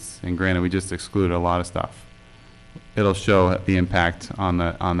funding piece, and granted, we just excluded a lot of stuff, it'll show the impact on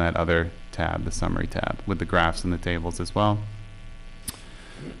that other tab, the summary tab, with the graphs and the tables as well.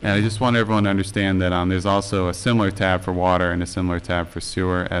 And I just want everyone to understand that there's also a similar tab for water and a similar tab for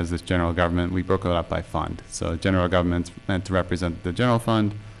sewer as this general government. We broke it up by fund. So general government's meant to represent the general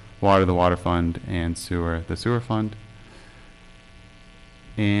fund, water the water fund, and sewer the sewer fund.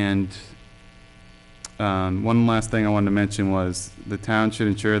 And one last thing I wanted to mention was the town should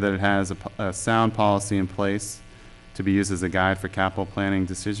ensure that it has a sound policy in place to be used as a guide for capital planning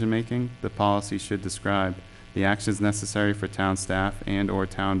decision-making. The policy should describe the actions necessary for town staff and/or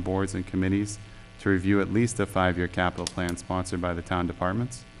town boards and committees to review at least a 5-year capital plan sponsored by the town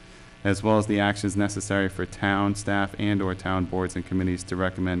departments, as well as the actions necessary for town staff and/or town boards and committees to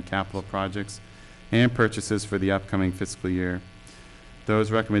recommend capital projects and purchases for the upcoming fiscal year.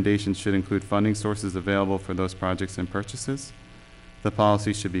 Those recommendations should include funding sources available for those projects and purchases. The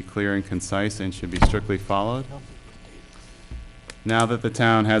policy should be clear and concise and should be strictly followed. Now that the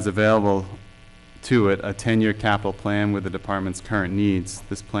town has available to it a 10-year capital plan with the department's current needs,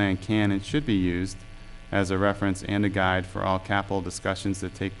 this plan can and should be used as a reference and a guide for all capital discussions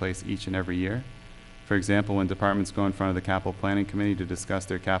that take place each and every year. For example, when departments go in front of the capital planning committee to discuss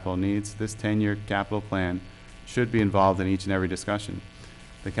their capital needs, this 10-year capital plan should be involved in each and every discussion.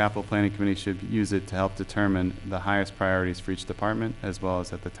 The capital planning committee should use it to help determine the highest priorities for each department as well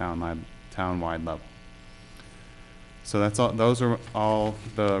as at the town-wide level. So that's all, those are all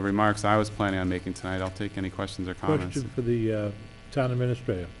the remarks I was planning on making tonight. I'll take any questions or comments. Question for the town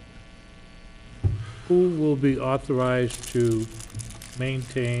administrator. Who will be authorized to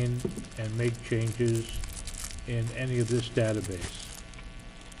maintain and make changes in any of this database?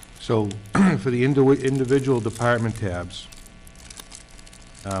 So for the individual department tabs,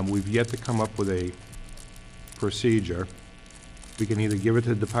 we've yet to come up with a procedure. We can either give it to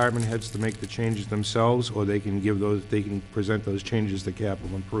the department heads to make the changes themselves, or they can present those changes to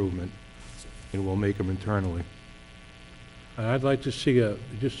capital improvement, and we'll make them internally. And I'd like to see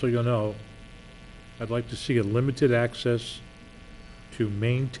just so you know, I'd like to see a limited access to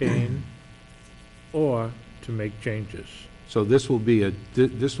maintain or to make changes. So this will be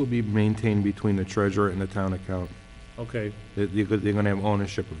this will be maintained between the treasurer and the town account. Okay. They're going to have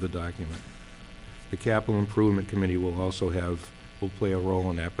ownership of the document. The capital improvement committee will also will play a role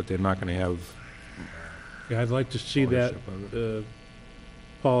in that, but they're not going to have. Yeah, I'd like to see that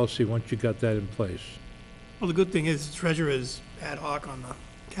policy once you got that in place. Well, the good thing is the treasurer is ad hoc on the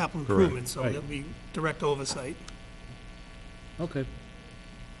capital improvement, so Right. there'll be direct oversight. Okay.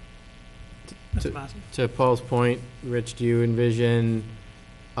 Mr. Massey? To Paul's point, Rich, do you envision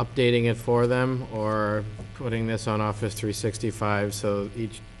updating it for them or putting this on Office 365 so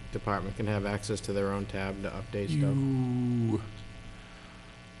each department can have access to their own tab to update stuff?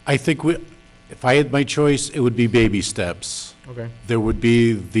 I think if I had my choice, it would be baby steps. Okay. There would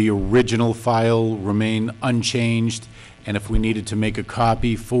be the original file remain unchanged, and if we needed to make a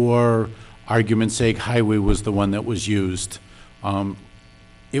copy for argument's sake, highway was the one that was used.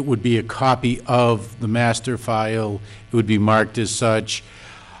 It would be a copy of the master file. It would be marked as such.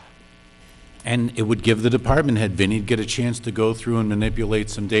 And it would give the department head, Vinny'd get a chance to go through and manipulate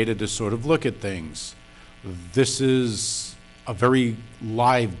some data to sort of look at things. This is a very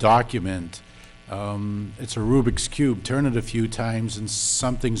live document. It's a Rubik's Cube. Turn it a few times and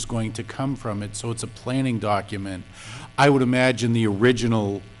something's going to come from it. So it's a planning document. I would imagine the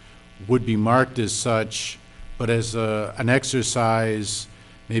original would be marked as such, but as an exercise,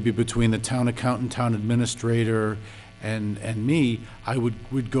 maybe between the town accountant, town administrator, and me, I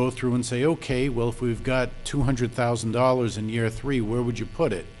would go through and say, okay, well, if we've got $200,000 in year 3, where would you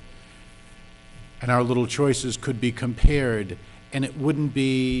put it? And our little choices could be compared, and it wouldn't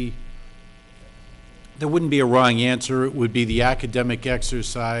be, there wouldn't be a wrong answer. It would be the academic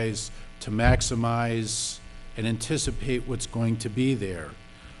exercise to maximize and anticipate what's going to be there.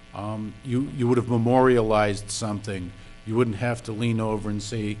 You would have memorialized something. You wouldn't have to lean over and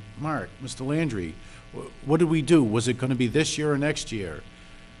say, Mark, Mr. Landry, what did we do? Was it going to be this year or next year?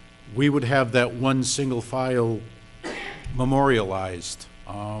 We would have that one single file memorialized.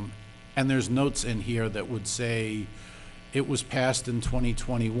 And there's notes in here that would say it was passed in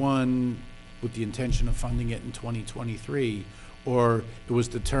 2021 with the intention of funding it in 2023, or it was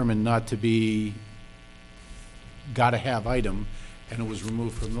determined not to be gotta have item and it was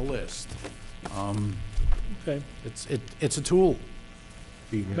removed from the list. Okay. It's a tool.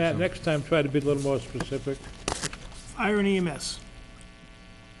 Matt, next time try to be a little more specific. Fire and EMS.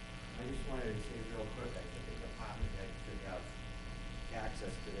 I just wanted to say real quick, I think the department head should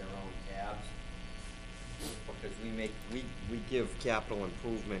give capital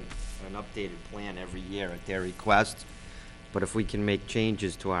improvement an updated plan every year at their request. But if we can make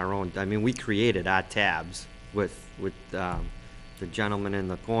changes to our own, I mean, we created our tabs with the gentleman in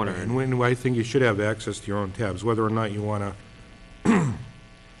the corner. And when, I think you should have access to your own tabs, whether or not you wanna,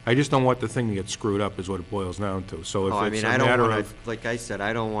 I just don't want the thing to get screwed up is what it boils down to. So Oh, I if it's mean, a I don't matter wanna, of like I said,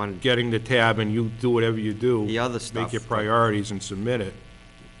 I don't want getting the tab and you do whatever you do, the other make stuff. your priorities and submit it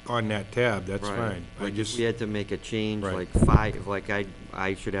on that tab, that's Right. fine. I Like, if just, we had to make a change, Right. like 5, like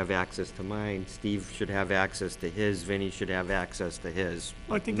I should have access to mine, Steve should have access to his, Vinny should have access to his.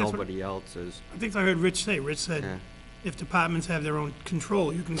 Well, I think that's what- Nobody else's. I think I heard Rich say, Rich said, Yeah. if departments have their own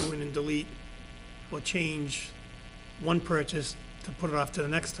control, you can go in and delete or change one purchase to put it off to the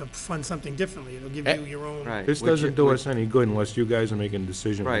next to fund something differently. It'll give you your own. Right. this which doesn't it- do which- us any good unless you guys are making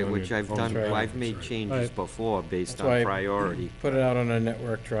decisions. Right, on which your I've phones done, and I've tablets, made right. changes Right. before based That's why on priority. Put it out on a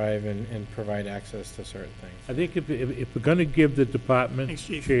network drive and provide access to certain things. I think if we're gonna give the department Thanks,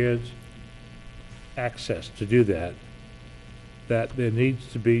 Chief. chairs access to do that, that there needs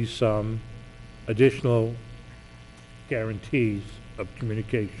to be some additional guarantees of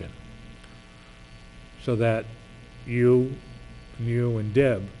communication. So that you and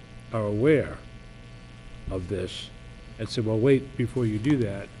Deb are aware of this and say, well, wait, before you do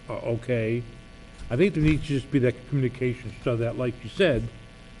that, or, okay. I think there needs to just be that communication so that, like you said,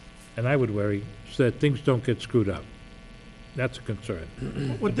 and I would worry, so that things don't get screwed up. That's a concern. A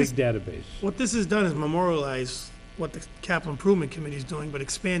What big this, database. what this has done is memorialize what the capital improvement committee is doing, but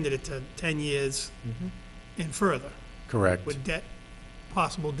expanded it to 10 years and further. Correct. With debt,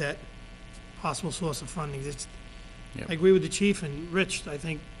 possible source of funding. Yep. I agree with the chief and Rich, I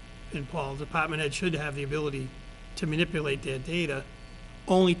think, and Paul, department head should have the ability to manipulate their data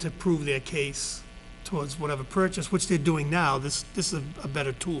only to prove their case towards whatever purchase, which they're doing now. This is a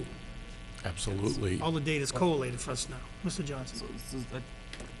better tool. Absolutely. All the data's collated for us now. Mr. Johnson.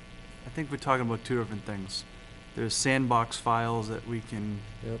 I think we're talking about two different things. There's sandbox files that we can,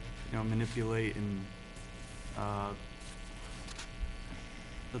 manipulate, and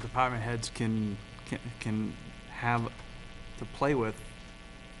the department heads can have to play with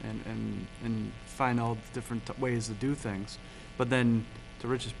and find all the different ways to do things. But then, to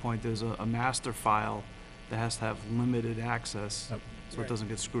Rich's point, there's a master file that has to have limited access, so it doesn't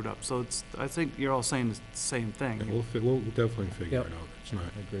get screwed up. So I think you're all saying the same thing. Yeah, we'll definitely figure Yep. it out. It's not.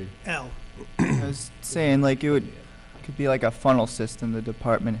 Agreed. L. I was saying, like, it could be like a funnel system. The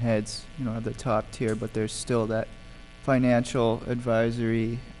department heads, have the top tier, but there's still that financial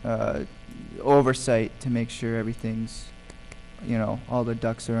advisory oversight to make sure everything's, all the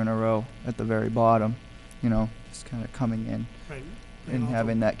ducks are in a row at the very bottom, just kind of coming in. Right. And also-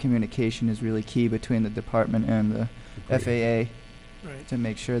 having that communication is really key between the department and the FAA Right. to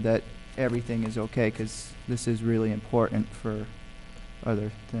make sure that everything is okay, because this is really important for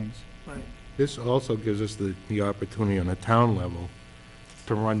other things. Right. This also gives us the opportunity on a town level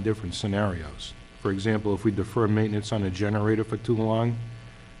to run different scenarios. For example, if we defer maintenance on a generator for too long,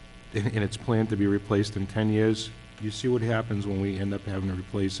 and it's planned to be replaced in 10 years, you see what happens when we end up having to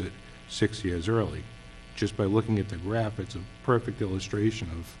replace it 6 years early. Just by looking at the graph, it's a perfect illustration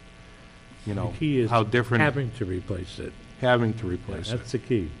of, The key is how different. having to replace it. Having to replace it. That's the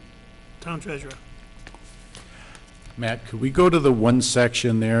key. Town treasurer. Matt, could we go to the one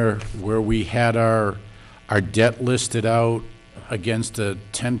section there where we had our debt listed out against a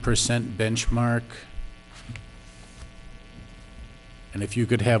 10% benchmark? And if you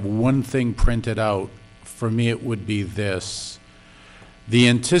could have one thing printed out, for me, it would be this. The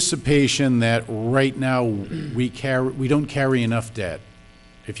anticipation that right now we don't carry enough debt,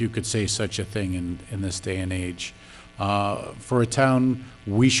 if you could say such a thing in this day and age. For a town,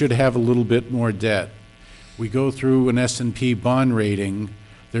 we should have a little bit more debt. We go through an S&P bond rating,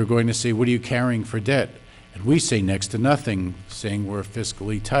 they're going to say, what are you carrying for debt? And we say next to nothing, saying we're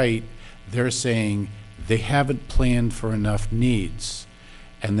fiscally tight. They're saying they haven't planned for enough needs.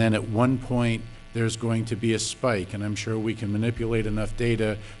 And then at one point, there's going to be a spike, and I'm sure we can manipulate enough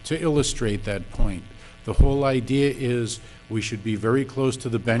data to illustrate that point. The whole idea is we should be very close to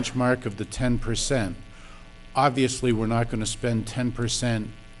the benchmark of the 10%. Obviously, we're not going to spend 10%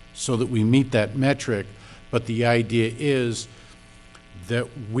 so that we meet that metric, but the idea is that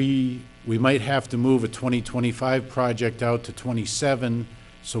we might have to move a 2025 project out to 27,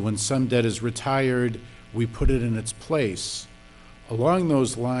 so when some debt is retired, we put it in its place. Along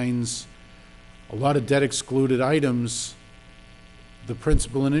those lines, a lot of debt excluded items, the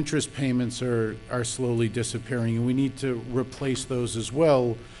principal and interest payments are slowly disappearing, and we need to replace those as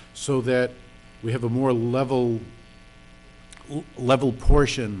well so that we have a more level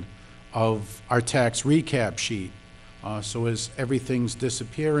portion of our tax recap sheet. So as everything's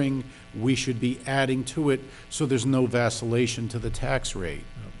disappearing, we should be adding to it, so there's no vacillation to the tax rate.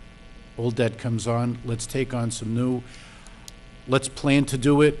 Old debt comes on, let's take on some new. Let's plan to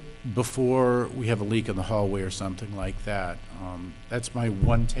do it before we have a leak in the hallway or something like that. That's my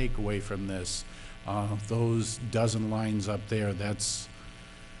one takeaway from this. Those dozen lines up there, that's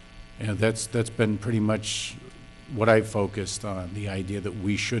been pretty much what I've focused on, the idea that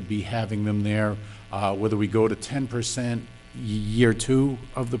we should be having them there, whether we go to 10% year 2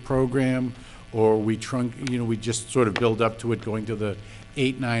 of the program, or we we just sort of build up to it going to the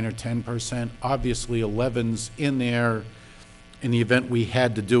 8, 9, or 10%. Obviously, 11's in there in the event we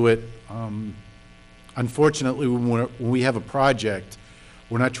had to do it. Unfortunately, when we have a project,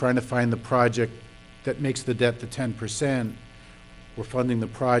 we're not trying to find the project that makes the debt to 10%. We're funding the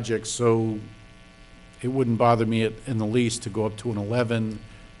project, so it wouldn't bother me in the least to go up to an 11,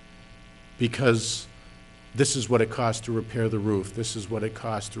 because this is what it costs to repair the roof. This is what it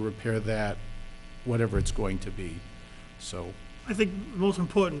costs to repair that, whatever it's going to be. So I think the most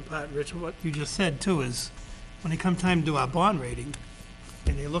important part, Rich, of what you just said too, is when it come time to do our bond rating,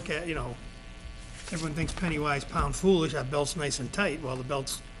 and they look at, everyone thinks penny wise, pound foolish, our belt's nice and tight. Well, the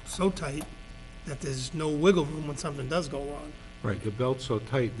belt's so tight that there's no wiggle room when something does go wrong. Right, the belt's so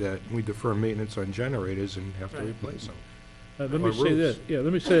tight that we defer maintenance on generators and have to replace them. Let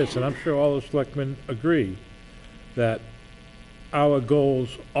me say this, and I'm sure all the selectmen agree, that our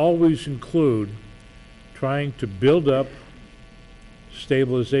goals always include trying to build up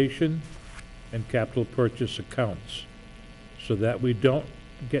stabilization and capital purchase accounts, so that we don't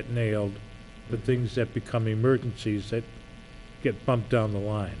get nailed to things that become emergencies that get bumped down the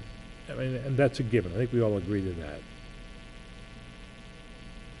line. I mean, and that's a given. I think we all agree to that.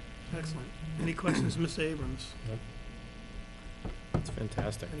 Excellent. Any questions, Mr. Abrams? That's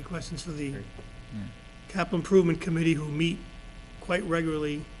fantastic. Any questions for the Capital Improvement Committee, who meet quite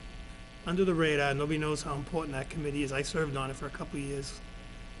regularly under the radar? Nobody knows how important that committee is. I served on it for a couple of years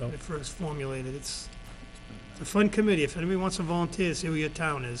when it first formulated. It's a fun committee. If anybody wants to volunteer to see who your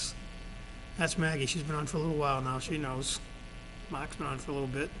town is, that's Maggie. She's been on for a little while now. She knows. Mark's been on for a little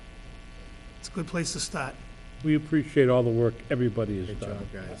bit. It's a good place to start. We appreciate all the work everybody has done.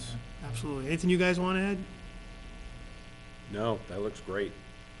 Good job, guys. Absolutely. Anything you guys want to add? No, that looks great.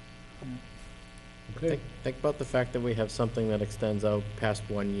 Okay. Think about the fact that we have something that extends out past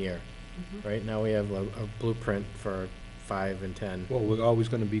 1 year. Right now, we have a blueprint for 5 and 10. Well, we're always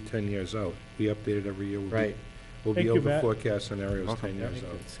going to be 10 years out. We update it every year. We'll Thank be you, over Matt. forecast scenarios Okay. 10 years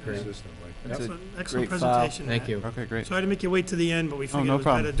out That's great. consistently. Excellent great presentation, Thank Matt. you. Okay, great. Sorry to make you wait to the end, but we figured no it was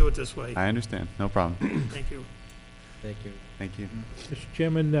better problem. to do it this way. I understand, no problem. Thank you. Thank you. Thank you. Mr.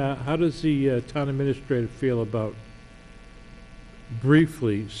 Chairman, how does the town administrator feel about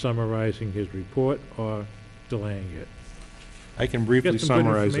briefly summarizing his report or delaying it? I can briefly Get some good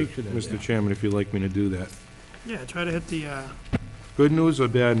summarize it, information in Mr. there. Chairman, if you'd like me to do that. Yeah, try to hit the, Good news or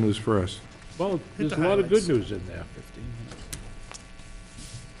bad news first? Well, there's the a lot of good highlights. news in there.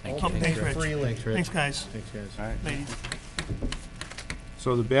 oh, thanks, Rich. Thanks, Rich. Thanks, guys. Thanks, guys. All right. Ladies.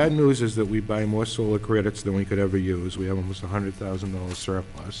 So the bad news is that we buy more solar credits than we could ever use. We have almost $100,000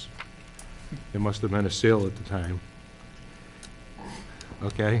 surplus. There must have been a sale at the time.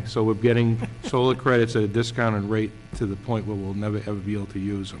 Okay, so we're getting solar credits at a discounted rate to the point where we'll never ever be able to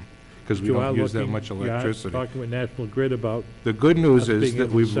use them, because we You are don't use that looking- much you are electricity. talking with National Grid about, The good news us is being that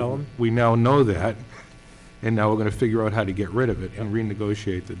able to sell 'em? we now know that, and now we're gonna figure out how to get rid of it and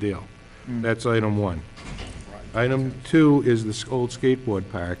renegotiate the deal. That's item 1. Item 2 is this old skateboard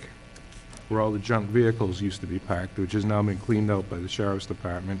park, where all the junk vehicles used to be parked, which has now been cleaned out by the Sheriff's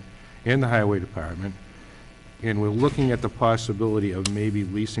Department and the Highway Department. And we're looking at the possibility of maybe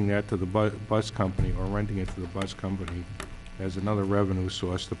leasing that to the bus company or renting it to the bus company as another revenue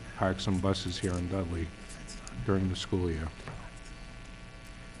source to park some buses here in Dudley during the school year.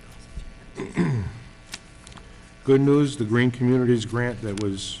 Good news, the Green Communities grant that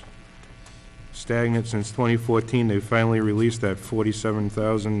was stagnant since 2014, they finally released that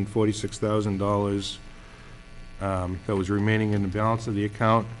 $46,000 that was remaining in the balance of the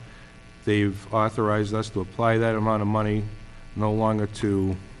account. They've authorized us to apply that amount of money no longer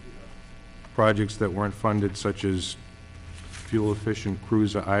to projects that weren't funded, such as fuel-efficient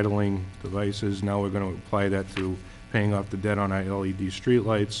cruiser idling devices. Now we're going to apply that to paying off the debt on our LED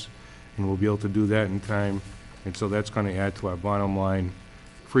streetlights, and we'll be able to do that in time. And so that's going to add to our bottom line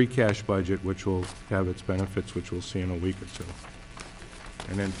free cash budget, which will have its benefits, which we'll see in a week or two.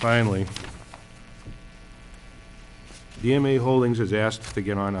 And then finally, DMA Holdings has asked to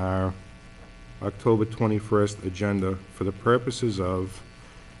get on our October 21st agenda for the purposes of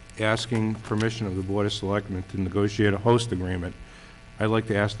asking permission of the Board of Selectmen to negotiate a host agreement. I'd like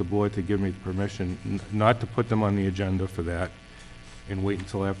to ask the board to give me permission not to put them on the agenda for that and wait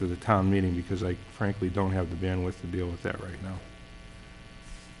until after the town meeting, because I frankly don't have the bandwidth to deal with that right now.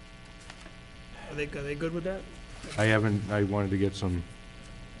 Are they good with that? I wanted to get some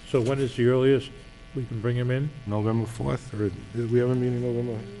So when is the earliest we can bring him in? November 4th, or did we have a meeting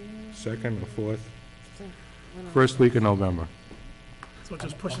November 2nd or 4th? First week of November. So it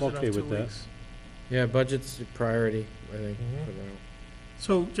just pushes I'm it okay up 2 with that. weeks. Yeah, budget's a priority, I think, for now.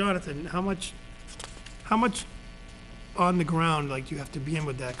 So, Jonathan, how much on the ground, like, do you have to be in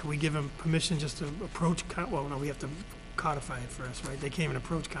with that? Can we give him permission just to approach, well, no, we have to codify it first, right? They can't even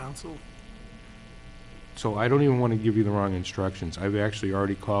approach council. So I don't even want to give you the wrong instructions. I've actually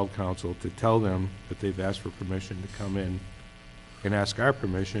already called council to tell them that they've asked for permission to come in and ask our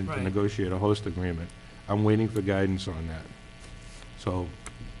permission to Right. negotiate a host agreement. I'm waiting for guidance on that. So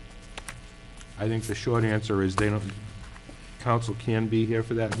I think the short answer is council can be here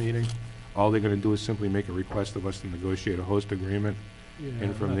for that meeting. All they're going to do is simply make a request of us to negotiate a host agreement.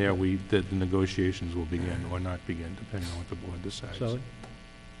 And from there, the negotiations will begin or not begin, depending on what the board decides. Sally?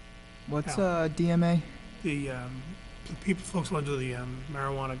 What's DMA? The folks want to do the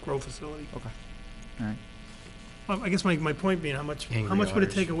marijuana grow facility. Okay. All right. Well, I guess my point being, how much would it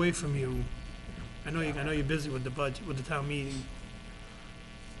Otters. take away from you? I know you're busy with the budget, with the town meeting.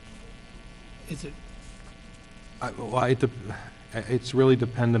 Is it, It's really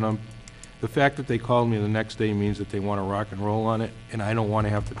dependent on, the fact that they called me the next day means that they want to rock and roll on it, and I don't want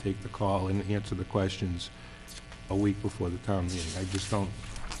to have to take the call and answer the questions a week before the town meeting. I just don't,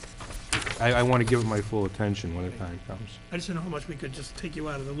 I want to give it my full attention when the time comes. I just don't know how much we could just take you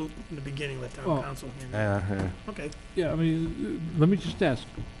out of the loop in the beginning, let town Well, council handle it. Okay. Yeah, I mean, let me just ask.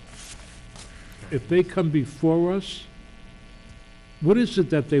 If they come before us, what is it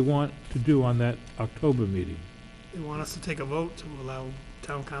that they want to do on that October meeting? They want us to take a vote to allow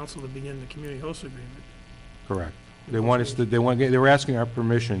town council to begin the community host agreement. Correct. They want us to, they were asking our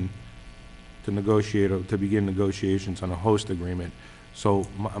permission to negotiate, to begin negotiations on a host agreement. So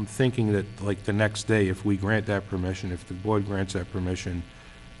I'm thinking that, like, the next day, if we grant that permission, if the board grants that permission,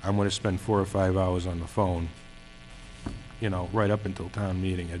 I'm gonna spend 4 or 5 hours on the phone, right up until town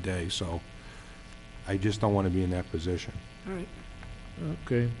meeting a day, so I just don't wanna be in that position. All right,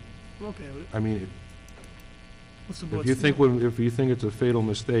 Okay. I'm okay with it. I mean, What's the if board's you think, feeling? if you think it's a fatal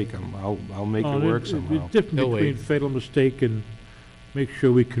mistake, I'll make Oh, it work there's somehow. a difference He'll between wait. fatal mistake and make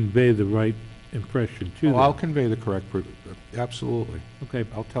sure we convey the right impression to Oh, I'll them. convey the correct, absolutely. Okay,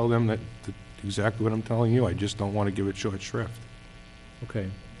 I'll tell them that, exactly what I'm telling you, I just don't want to give it short shrift. okay.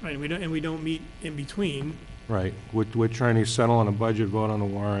 Right, and we don't meet in between, Right, we're trying to settle on a budget, vote on the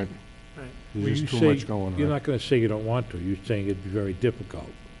warrant, right? Well, there's you just too say- much going on. You're not gonna say you don't want to, you're saying it'd be very difficult.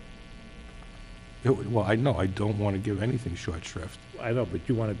 Well, I know, I don't want to give anything short shrift. I know, but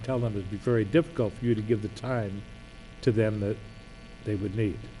you wanna tell them it'd be very difficult for you to give the time to them that they would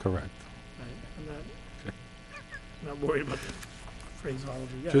need. Correct. Right, I'm not worried about the phraseology.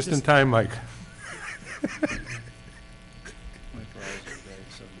 Yeah, Just in time, Mike.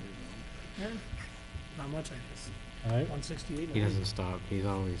 Yeah, not much, I guess. All right, 168. He doesn't stop, he's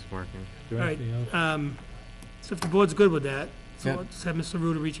always working. is there All right, anything else? So if the board's good with that, so Yeah. let's have Mr.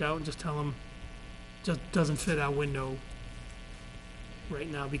 Ruda reach out and just tell him, just doesn't fit our window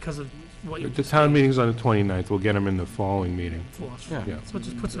right now because of what you The just town meeting's on the 29th, we'll get them in the following meeting. forced. Yeah. Yeah. So it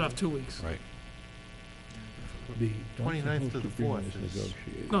just puts it off 2 weeks. Right. The 29th to the 4th is-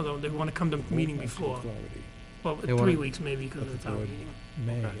 negotiate. No, they want to come to meeting before. Authority Well, They 3 wanna- weeks maybe because of the town Board meeting.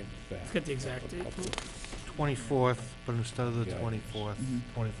 May, in Okay. fact. Forget the exact date. 24th, but instead of the Yeah. 24th, Mhm.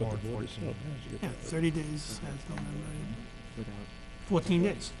 24 But and the board 14. itself has to get Yeah, that. 30 days, as November, 14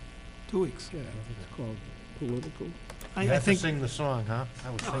 days, 2 weeks. Yeah, it's called political. You I have to think, sing the song, huh? I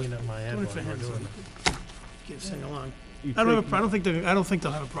was singing it in my head doing while it for we were him, so doing he it. can sing along. You I take- don't think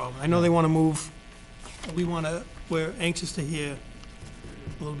they'll have a problem. I know they want to move. We're anxious to hear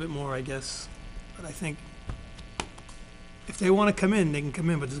a little bit more, I guess. But I think if they want to come in, they can come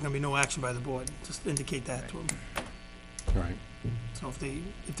in, but there's going to be no action by the board. Just indicate that to them. Right. So if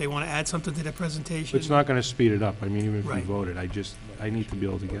they want to add something to their presentation. It's not going to speed it up, I mean, even if we Right. voted, I need to be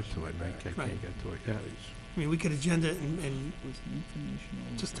able to get to it, and I can't Right. get to it yet. I mean, we could agenda it and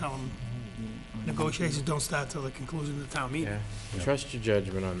just tell them negotiations don't start till the conclusion of the town meeting. Yeah, trust your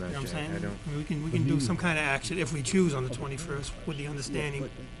judgment on You that, know what I'm Jack, saying? I don't. I mean, we can do some kind of action if we choose on the 21st with the understanding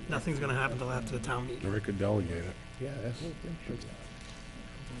nothing's going to happen till after the town meeting. Or I could delegate it. Yeah, that's the thing.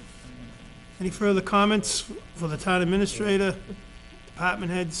 Any further comments for the town administrator,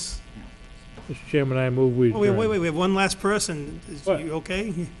 department heads? Mr. Chairman, I move we Oh, wait, adjourn. we have one last person. Is What? you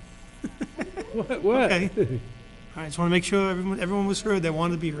okay? What? Okay. All right, just want to make sure everyone was heard, they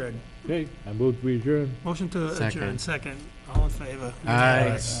wanted to be heard. Okay, I move to adjourn. Motion to Second. adjourn, second. All in favor?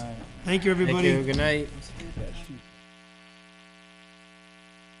 Aye. Thank you, everybody. Thank you, good night.